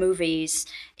movies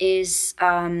is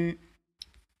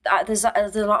there's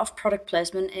a lot of product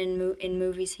placement in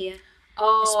movies here.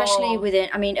 Oh, Especially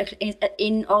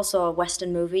in also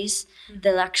Western movies,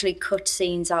 they'll actually cut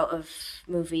scenes out of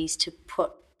movies to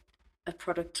put a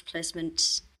product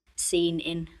placement scene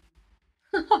in.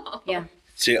 Yeah.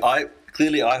 See, I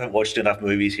haven't watched enough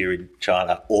movies here in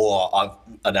China, or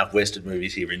enough Western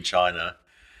movies here in China.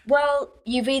 Well,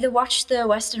 you've either watched the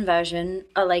Western version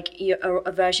or like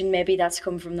a version maybe that's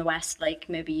come from the West. Like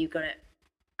maybe you got it.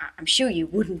 I'm sure you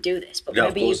wouldn't do this, but No,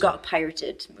 of maybe you course got not. a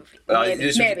pirated movie.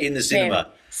 Just in the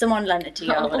cinema. Someone lent it to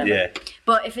you or whatever. Yeah.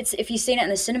 But if you've seen it in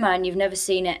the cinema and you've never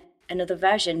seen it another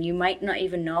version, you might not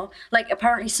even know. Like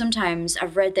apparently sometimes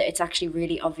I've read that it's actually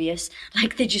really obvious.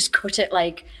 Like they just cut it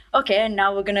like, okay,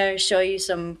 now we're gonna show you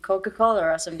some Coca-Cola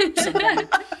or something.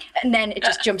 And then it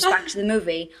just jumps back to the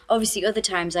movie. Obviously other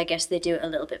times I guess they do it a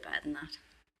little bit better than that.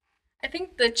 I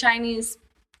think the Chinese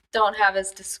don't have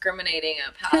as discriminating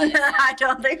a palette. I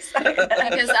don't think so.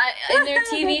 Because in their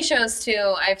TV shows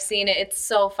too, I've seen it. It's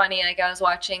so funny. Like I was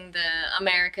watching the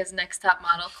America's Next Top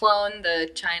Model clone, the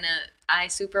China I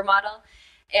Supermodel,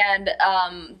 and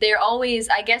they're always,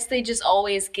 I guess they just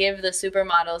always give the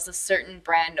supermodels a certain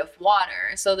brand of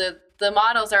water. So the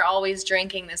models are always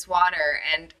drinking this water,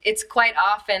 and it's quite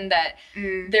often that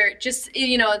they're just,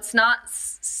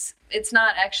 it's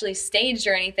not actually staged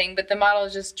or anything, but the model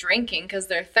is just drinking because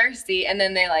they're thirsty, and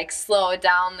then they like slow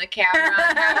down the camera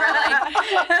and have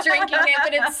her like drinking it,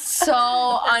 but it's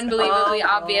so unbelievably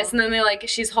obvious. And then they're like,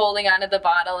 she's holding onto the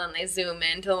bottle, and they zoom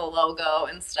into the logo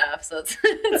and stuff. So it's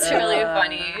really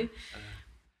funny.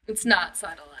 It's not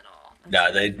subtle at all. No,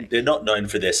 they're not known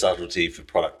for their subtlety for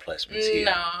product placements here.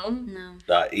 No.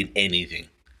 In anything.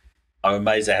 I'm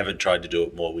amazed they haven't tried to do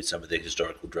it more with some of their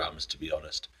historical dramas, to be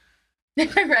honest.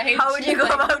 Right. How would you go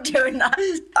about doing that?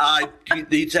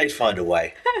 They'd find a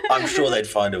way. I'm sure they'd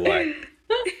find a way.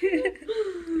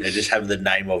 They just have the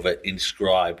name of it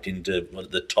inscribed into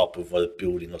the top of a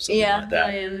building or something like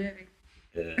that.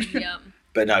 Yeah.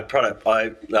 But no, product.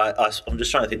 I'm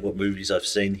just trying to think what movies I've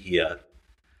seen here.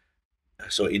 I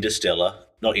saw not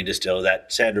Interstellar,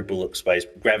 that Sandra Bullock space,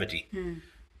 Gravity. And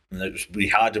it was really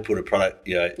hard to put a product,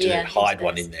 to hide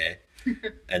one in there.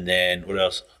 And then what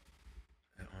else?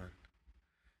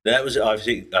 That was, I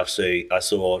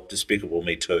saw Despicable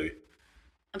Me 2.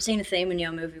 I'm seeing a theme in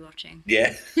your movie watching.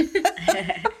 Yeah.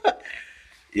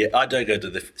 Yeah, I don't go to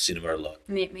the cinema a lot.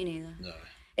 Me neither. No.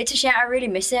 It's a shame. I really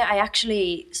miss it.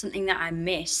 Something that I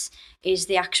miss is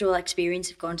the actual experience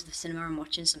of going to the cinema and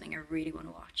watching something I really want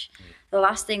to watch. The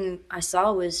last thing I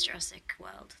saw was Jurassic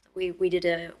World. We did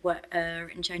a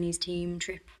written Chinese team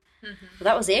trip. But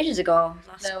that was ages ago.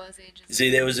 That was ages ago. See,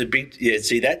 there was a big,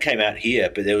 that came out here,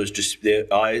 but there was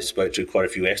I spoke to quite a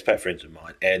few expat friends of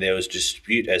mine, and there was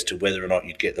dispute as to whether or not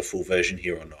you'd get the full version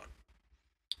here or not.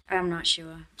 I'm not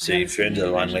sure. See, friends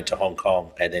of mine went to Hong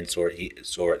Kong and then saw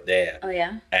it there. Oh,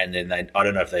 yeah? And then I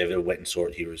don't know if they ever went and saw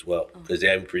it here as well, because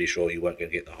they were pretty sure you weren't going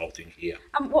to get the whole thing here.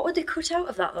 What would they cut out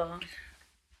of that, though?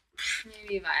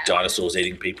 Maybe violence. Dinosaurs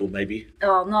eating people, maybe.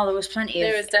 Oh, no, there was plenty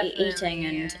There of was definitely, eating.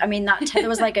 And yeah. I mean, there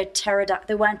was like a pterodactyl.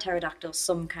 They weren't pterodactyls,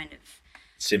 some kind of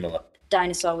Similar.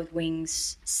 dinosaur with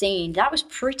wings scene. That was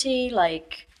pretty,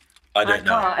 like... I don't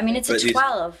know. hardcore. I mean, it's But a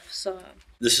 12, so...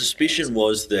 The suspicion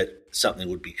was that something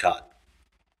would be cut.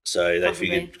 So they Probably.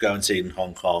 figured go and see it in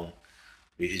Hong Kong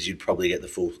because you'd probably get the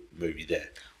full movie there.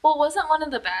 Well, wasn't one of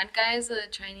the bad guys a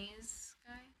Chinese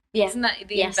guy? Yeah. Isn't that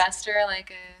the Yes. investor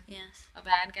like Yes, a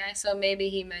bad guy? So maybe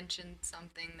he mentioned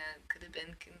something that could have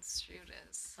been construed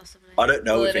as... possibly. I don't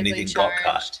know if Politically anything got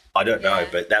cut. charged. I don't know, Yeah.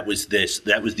 but that was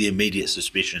the immediate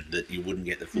suspicion that you wouldn't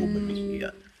get the full movie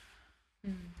here.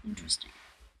 Interesting.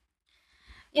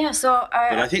 Yeah, so...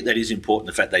 But I think that is important,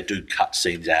 the fact they do cut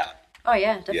scenes out. Oh,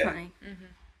 yeah, definitely.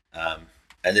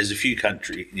 And there's a few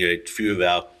few of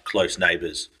our close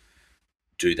neighbours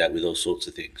do that with all sorts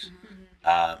of things.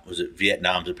 Was it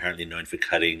Vietnam's apparently known for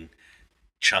cutting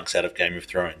chunks out of Game of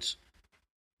Thrones?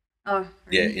 Oh,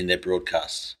 Yeah, in their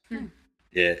broadcasts.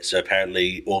 Yeah, so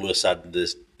apparently all of a sudden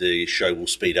the show will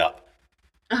speed up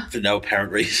for no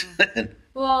apparent reason.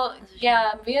 Well,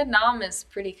 yeah, Vietnam is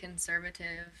pretty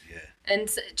conservative. Yeah. And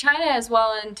China as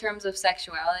well in terms of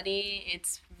sexuality,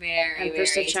 it's very,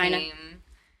 Empress very of China. tame.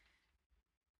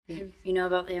 You know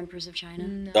about the Empress of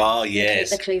China? Oh, yes.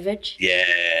 The cleavage?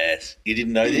 Yes. You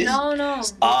didn't know this? No.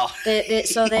 Oh,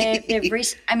 They've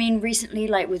recently,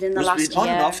 like within the it's last been on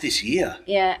year. and off this year.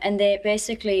 Yeah, and they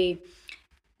basically,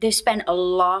 they've spent a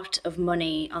lot of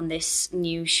money on this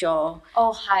new show.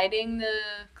 Oh, hiding the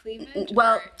cleavage?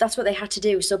 Well, or- that's what they had to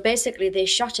do. So basically, they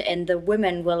shot it in. The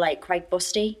women were like quite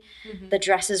busty. The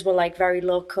dresses were like very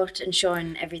low cut and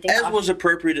showing everything. As off. was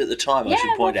appropriate at the time, I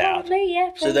should point out. Probably,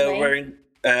 yeah, So they were probably.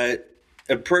 wearing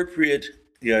appropriate,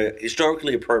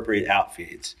 historically appropriate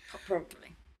outfits. Probably.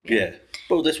 Yeah.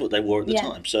 Well, that's what they wore at the Yeah.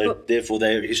 time. So But- therefore,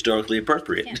 they're historically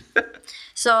appropriate.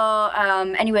 So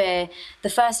anyway, the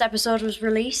first episode was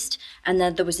released, and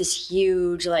then there was this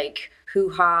huge like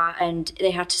hoo-ha, and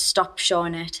they had to stop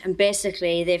showing it. And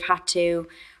basically, they've had to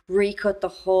recut the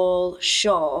whole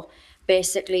show,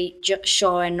 basically just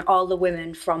showing all the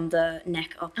women from the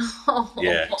neck up.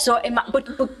 Yeah. So,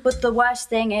 but the worst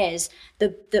thing is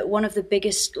the one of the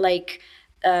biggest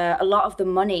a lot of the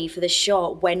money for the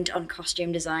show went on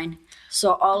costume design.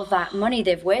 So all of that money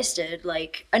they've wasted,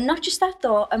 and not just that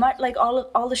though. I might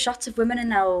all the shots of women are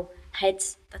now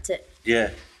heads. That's it. Yeah.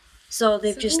 So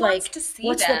they've So just who wants to see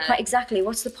what's that? the point exactly?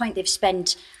 What's the point? They've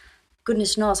spent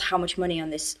goodness knows how much money on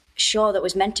this show that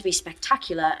was meant to be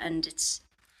spectacular, and it's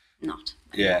not.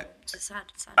 Yeah. It's sad.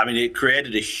 It's sad. I mean, it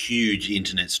created a huge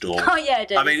internet storm. Oh, yeah, it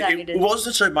did. I mean, Exactly, it did.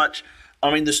 wasn't so much.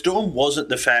 I mean, the storm wasn't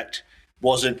the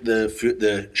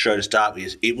show to start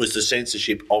with. It was the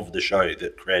censorship of the show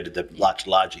that created the much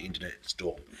larger internet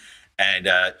storm. And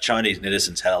Chinese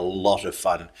netizens had a lot of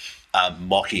fun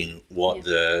mocking what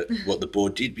the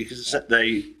board did, because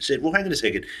they said, "Well, hang on a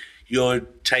second, you're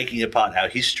taking apart our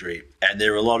history." And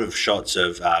there are a lot of shots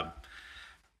of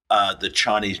the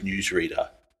Chinese newsreader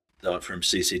from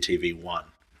CCTV1.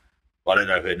 I don't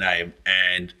know her name,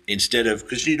 and instead of,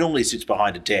 because she normally sits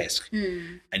behind a desk,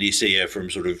 and you see her from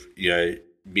sort of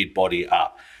mid body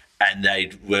up, and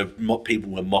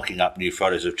people were mocking up new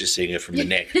photos of just seeing her from the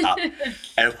neck up,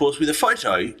 and of course with a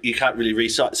photo you can't really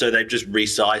resize, so they've just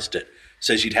resized it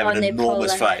so she'd have And an they pull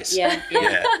enormous the head. face. Yeah.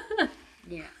 Yeah.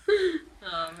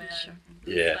 Oh, man.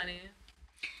 Yeah. Funny.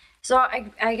 So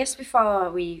I guess before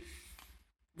we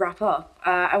wrap up,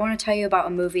 I want to tell you about a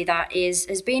movie that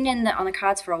has been on the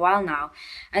cards for a while now,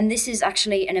 and this is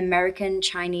actually an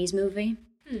American-Chinese movie.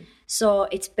 So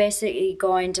it's basically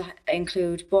going to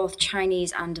include both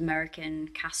Chinese and American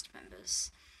cast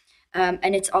members,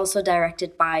 and it's also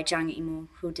directed by Zhang Yimou,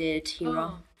 who did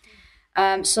Hero.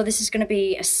 So this is going to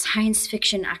be a science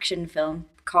fiction action film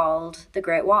called The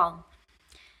Great Wall.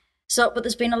 So, but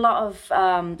there's been a lot of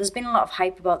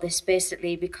hype about this,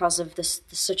 basically because of this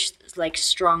such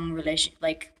strong relation.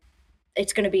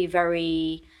 It's going to be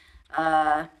very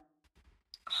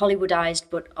Hollywoodized,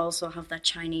 but also have that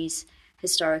Chinese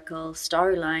historical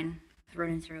storyline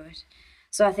running through it.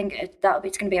 So I think it's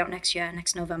going to be out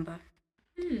next November.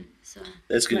 So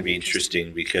That's going to might be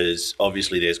interesting, because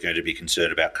obviously there's going to be concern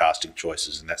about casting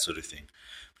choices and that sort of thing,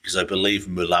 because I believe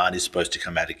Mulan is supposed to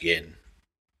come out again,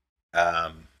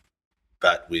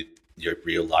 but with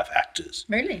real life actors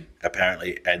Really?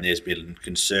 apparently, and there's been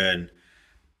concern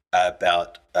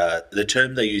about the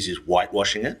term they use is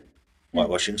whitewashing.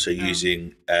 So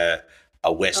using a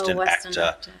Western, Western actor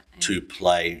actor, yeah. to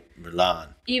play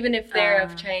Mulan. Even if they're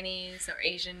of Chinese or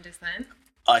Asian descent?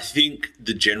 I think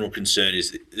the general concern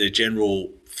is, the general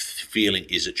feeling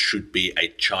is it should be a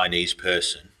Chinese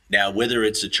person. Now, whether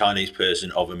it's a Chinese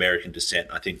person of American descent,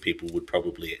 I think people would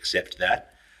probably accept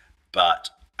that.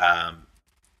 But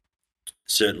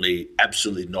certainly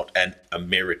absolutely not an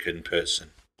American person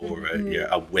or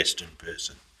a Western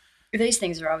person. These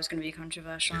things are always going to be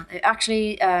controversial.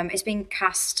 Actually, it's been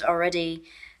cast already.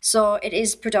 So it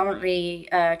is predominantly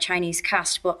Chinese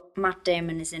cast, but Matt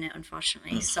Damon is in it,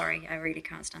 unfortunately. Sorry, I really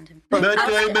can't stand him. But Matt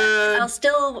Damon! I'll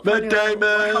still Matt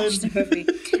Damon! watch the movie.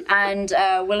 And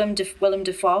Willem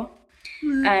Dafoe.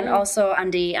 And also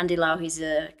Andy Lau, he's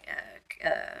a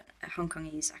Hong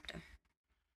Kongese actor.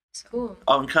 Cool.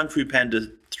 Oh, and Kung Fu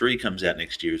Panda 3 comes out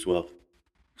next year as well.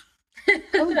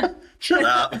 Shut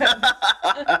up.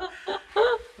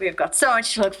 We've got so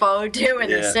much to look forward to in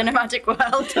the Yeah. cinematic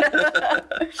world.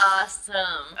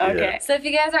 Awesome. Okay. So if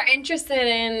you guys are interested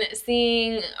in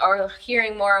seeing or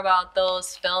hearing more about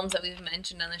those films that we've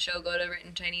mentioned on the show, go to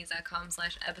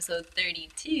writtenchinese.com/episode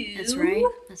 32. That's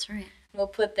right. We'll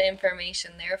put the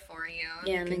information there for you.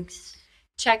 Yeah, links.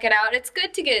 Check it out. It's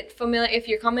good to get familiar. If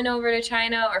you're coming over to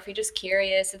China or if you're just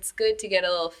curious, it's good to get a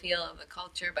little feel of the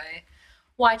culture by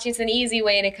watching. It's an easy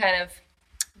way to kind of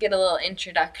get a little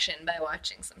introduction by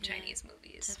watching some Chinese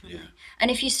movies. Definitely. And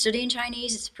if you're studying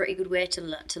Chinese, it's a pretty good way to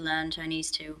learn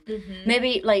Chinese too. Mm-hmm.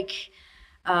 Maybe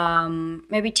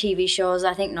maybe TV shows.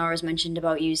 I think Nora's mentioned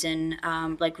about using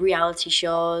reality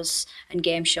shows and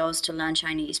game shows to learn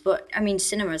Chinese. But I mean,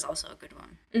 cinema is also a good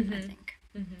one. I think.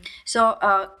 So,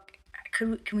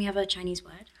 can we have a Chinese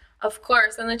word? Of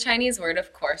course, and the Chinese word,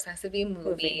 of course, has to be movie.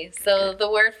 Movie. So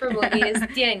the word for movie is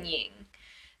电影.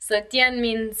 So 电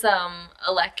means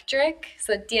electric.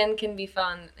 So 电 can be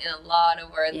found in a lot of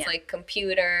words like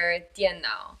computer, 电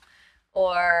脑,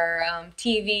 or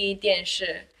TV, 电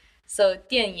视. So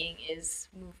电影 is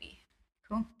movie.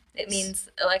 Cool. It means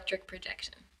electric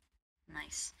projection.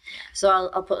 Nice. So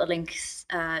I'll put the links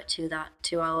to that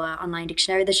to our online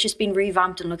dictionary that's just been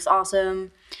revamped and looks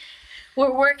awesome.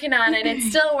 We're working on it. It's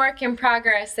still a work in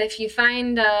progress. If you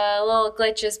find little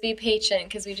glitches, be patient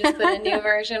because we just put a new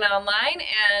version online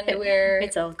and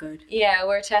It's all good. Yeah,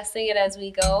 we're testing it as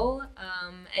we go.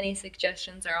 Any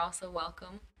suggestions are also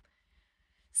welcome.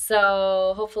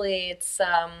 So hopefully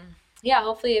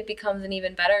hopefully it becomes an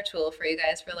even better tool for you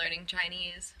guys for learning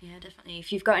Chinese. Yeah, definitely.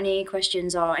 If you've got any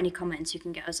questions or any comments, you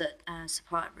can get us at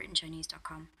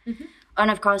support@writtenchinese.com. Mm-hmm. And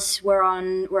of course, we're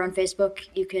on Facebook.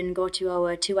 You can go to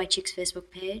our Two White Chicks Facebook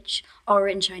page or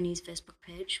Written Chinese Facebook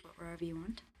page, wherever you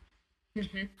want.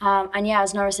 Mm-hmm. And yeah,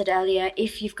 as Nora said earlier,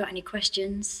 if you've got any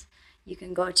questions, you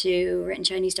can go to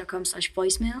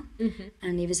writtenchinese.com/voicemail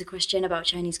and leave us a question about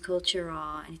Chinese culture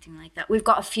or anything like that. We've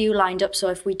got a few lined up, so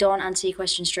if we don't answer your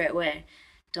question straight away,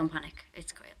 don't panic.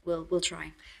 It's great. We'll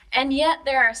try. And yet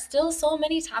there are still so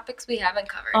many topics we haven't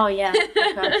covered. Oh yeah,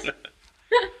 of course.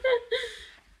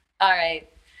 All right.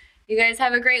 You guys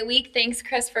have a great week. Thanks,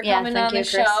 Chris, for coming on the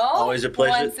Chris. show. Always a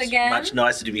pleasure. Once again. It's much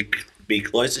nicer to be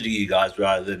closer to you guys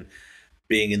rather than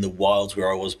being in the wilds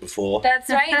where I was before. That's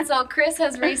right. So Chris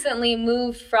has recently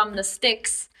moved from the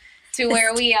sticks to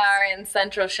where we are in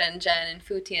central Shenzhen in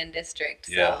Futian district.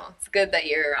 So it's good that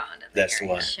you're around. That's the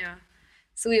one. Sure.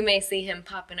 So we may see him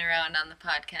popping around on the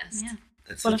podcast. Yeah.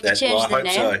 Well, I hope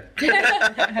so.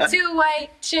 Two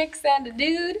white chicks and a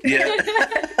dude. Yeah.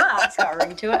 Well, that's got a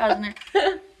ring to it, hasn't it?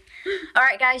 All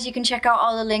right, guys, you can check out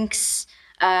all the links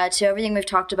to everything we've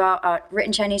talked about at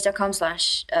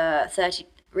writtenchinese.com/30.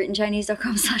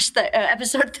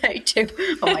 writtenchinese.com/episode 32.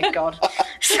 Oh my god.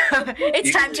 So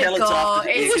it's time to go.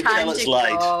 It's time to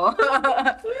go.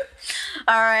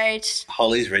 All right.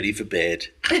 Holly's ready for bed.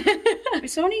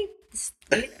 It's only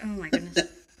 8. Oh my goodness.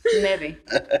 Maybe.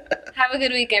 Have a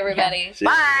good week, everybody. See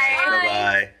you Bye.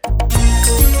 guys.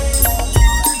 Bye-bye.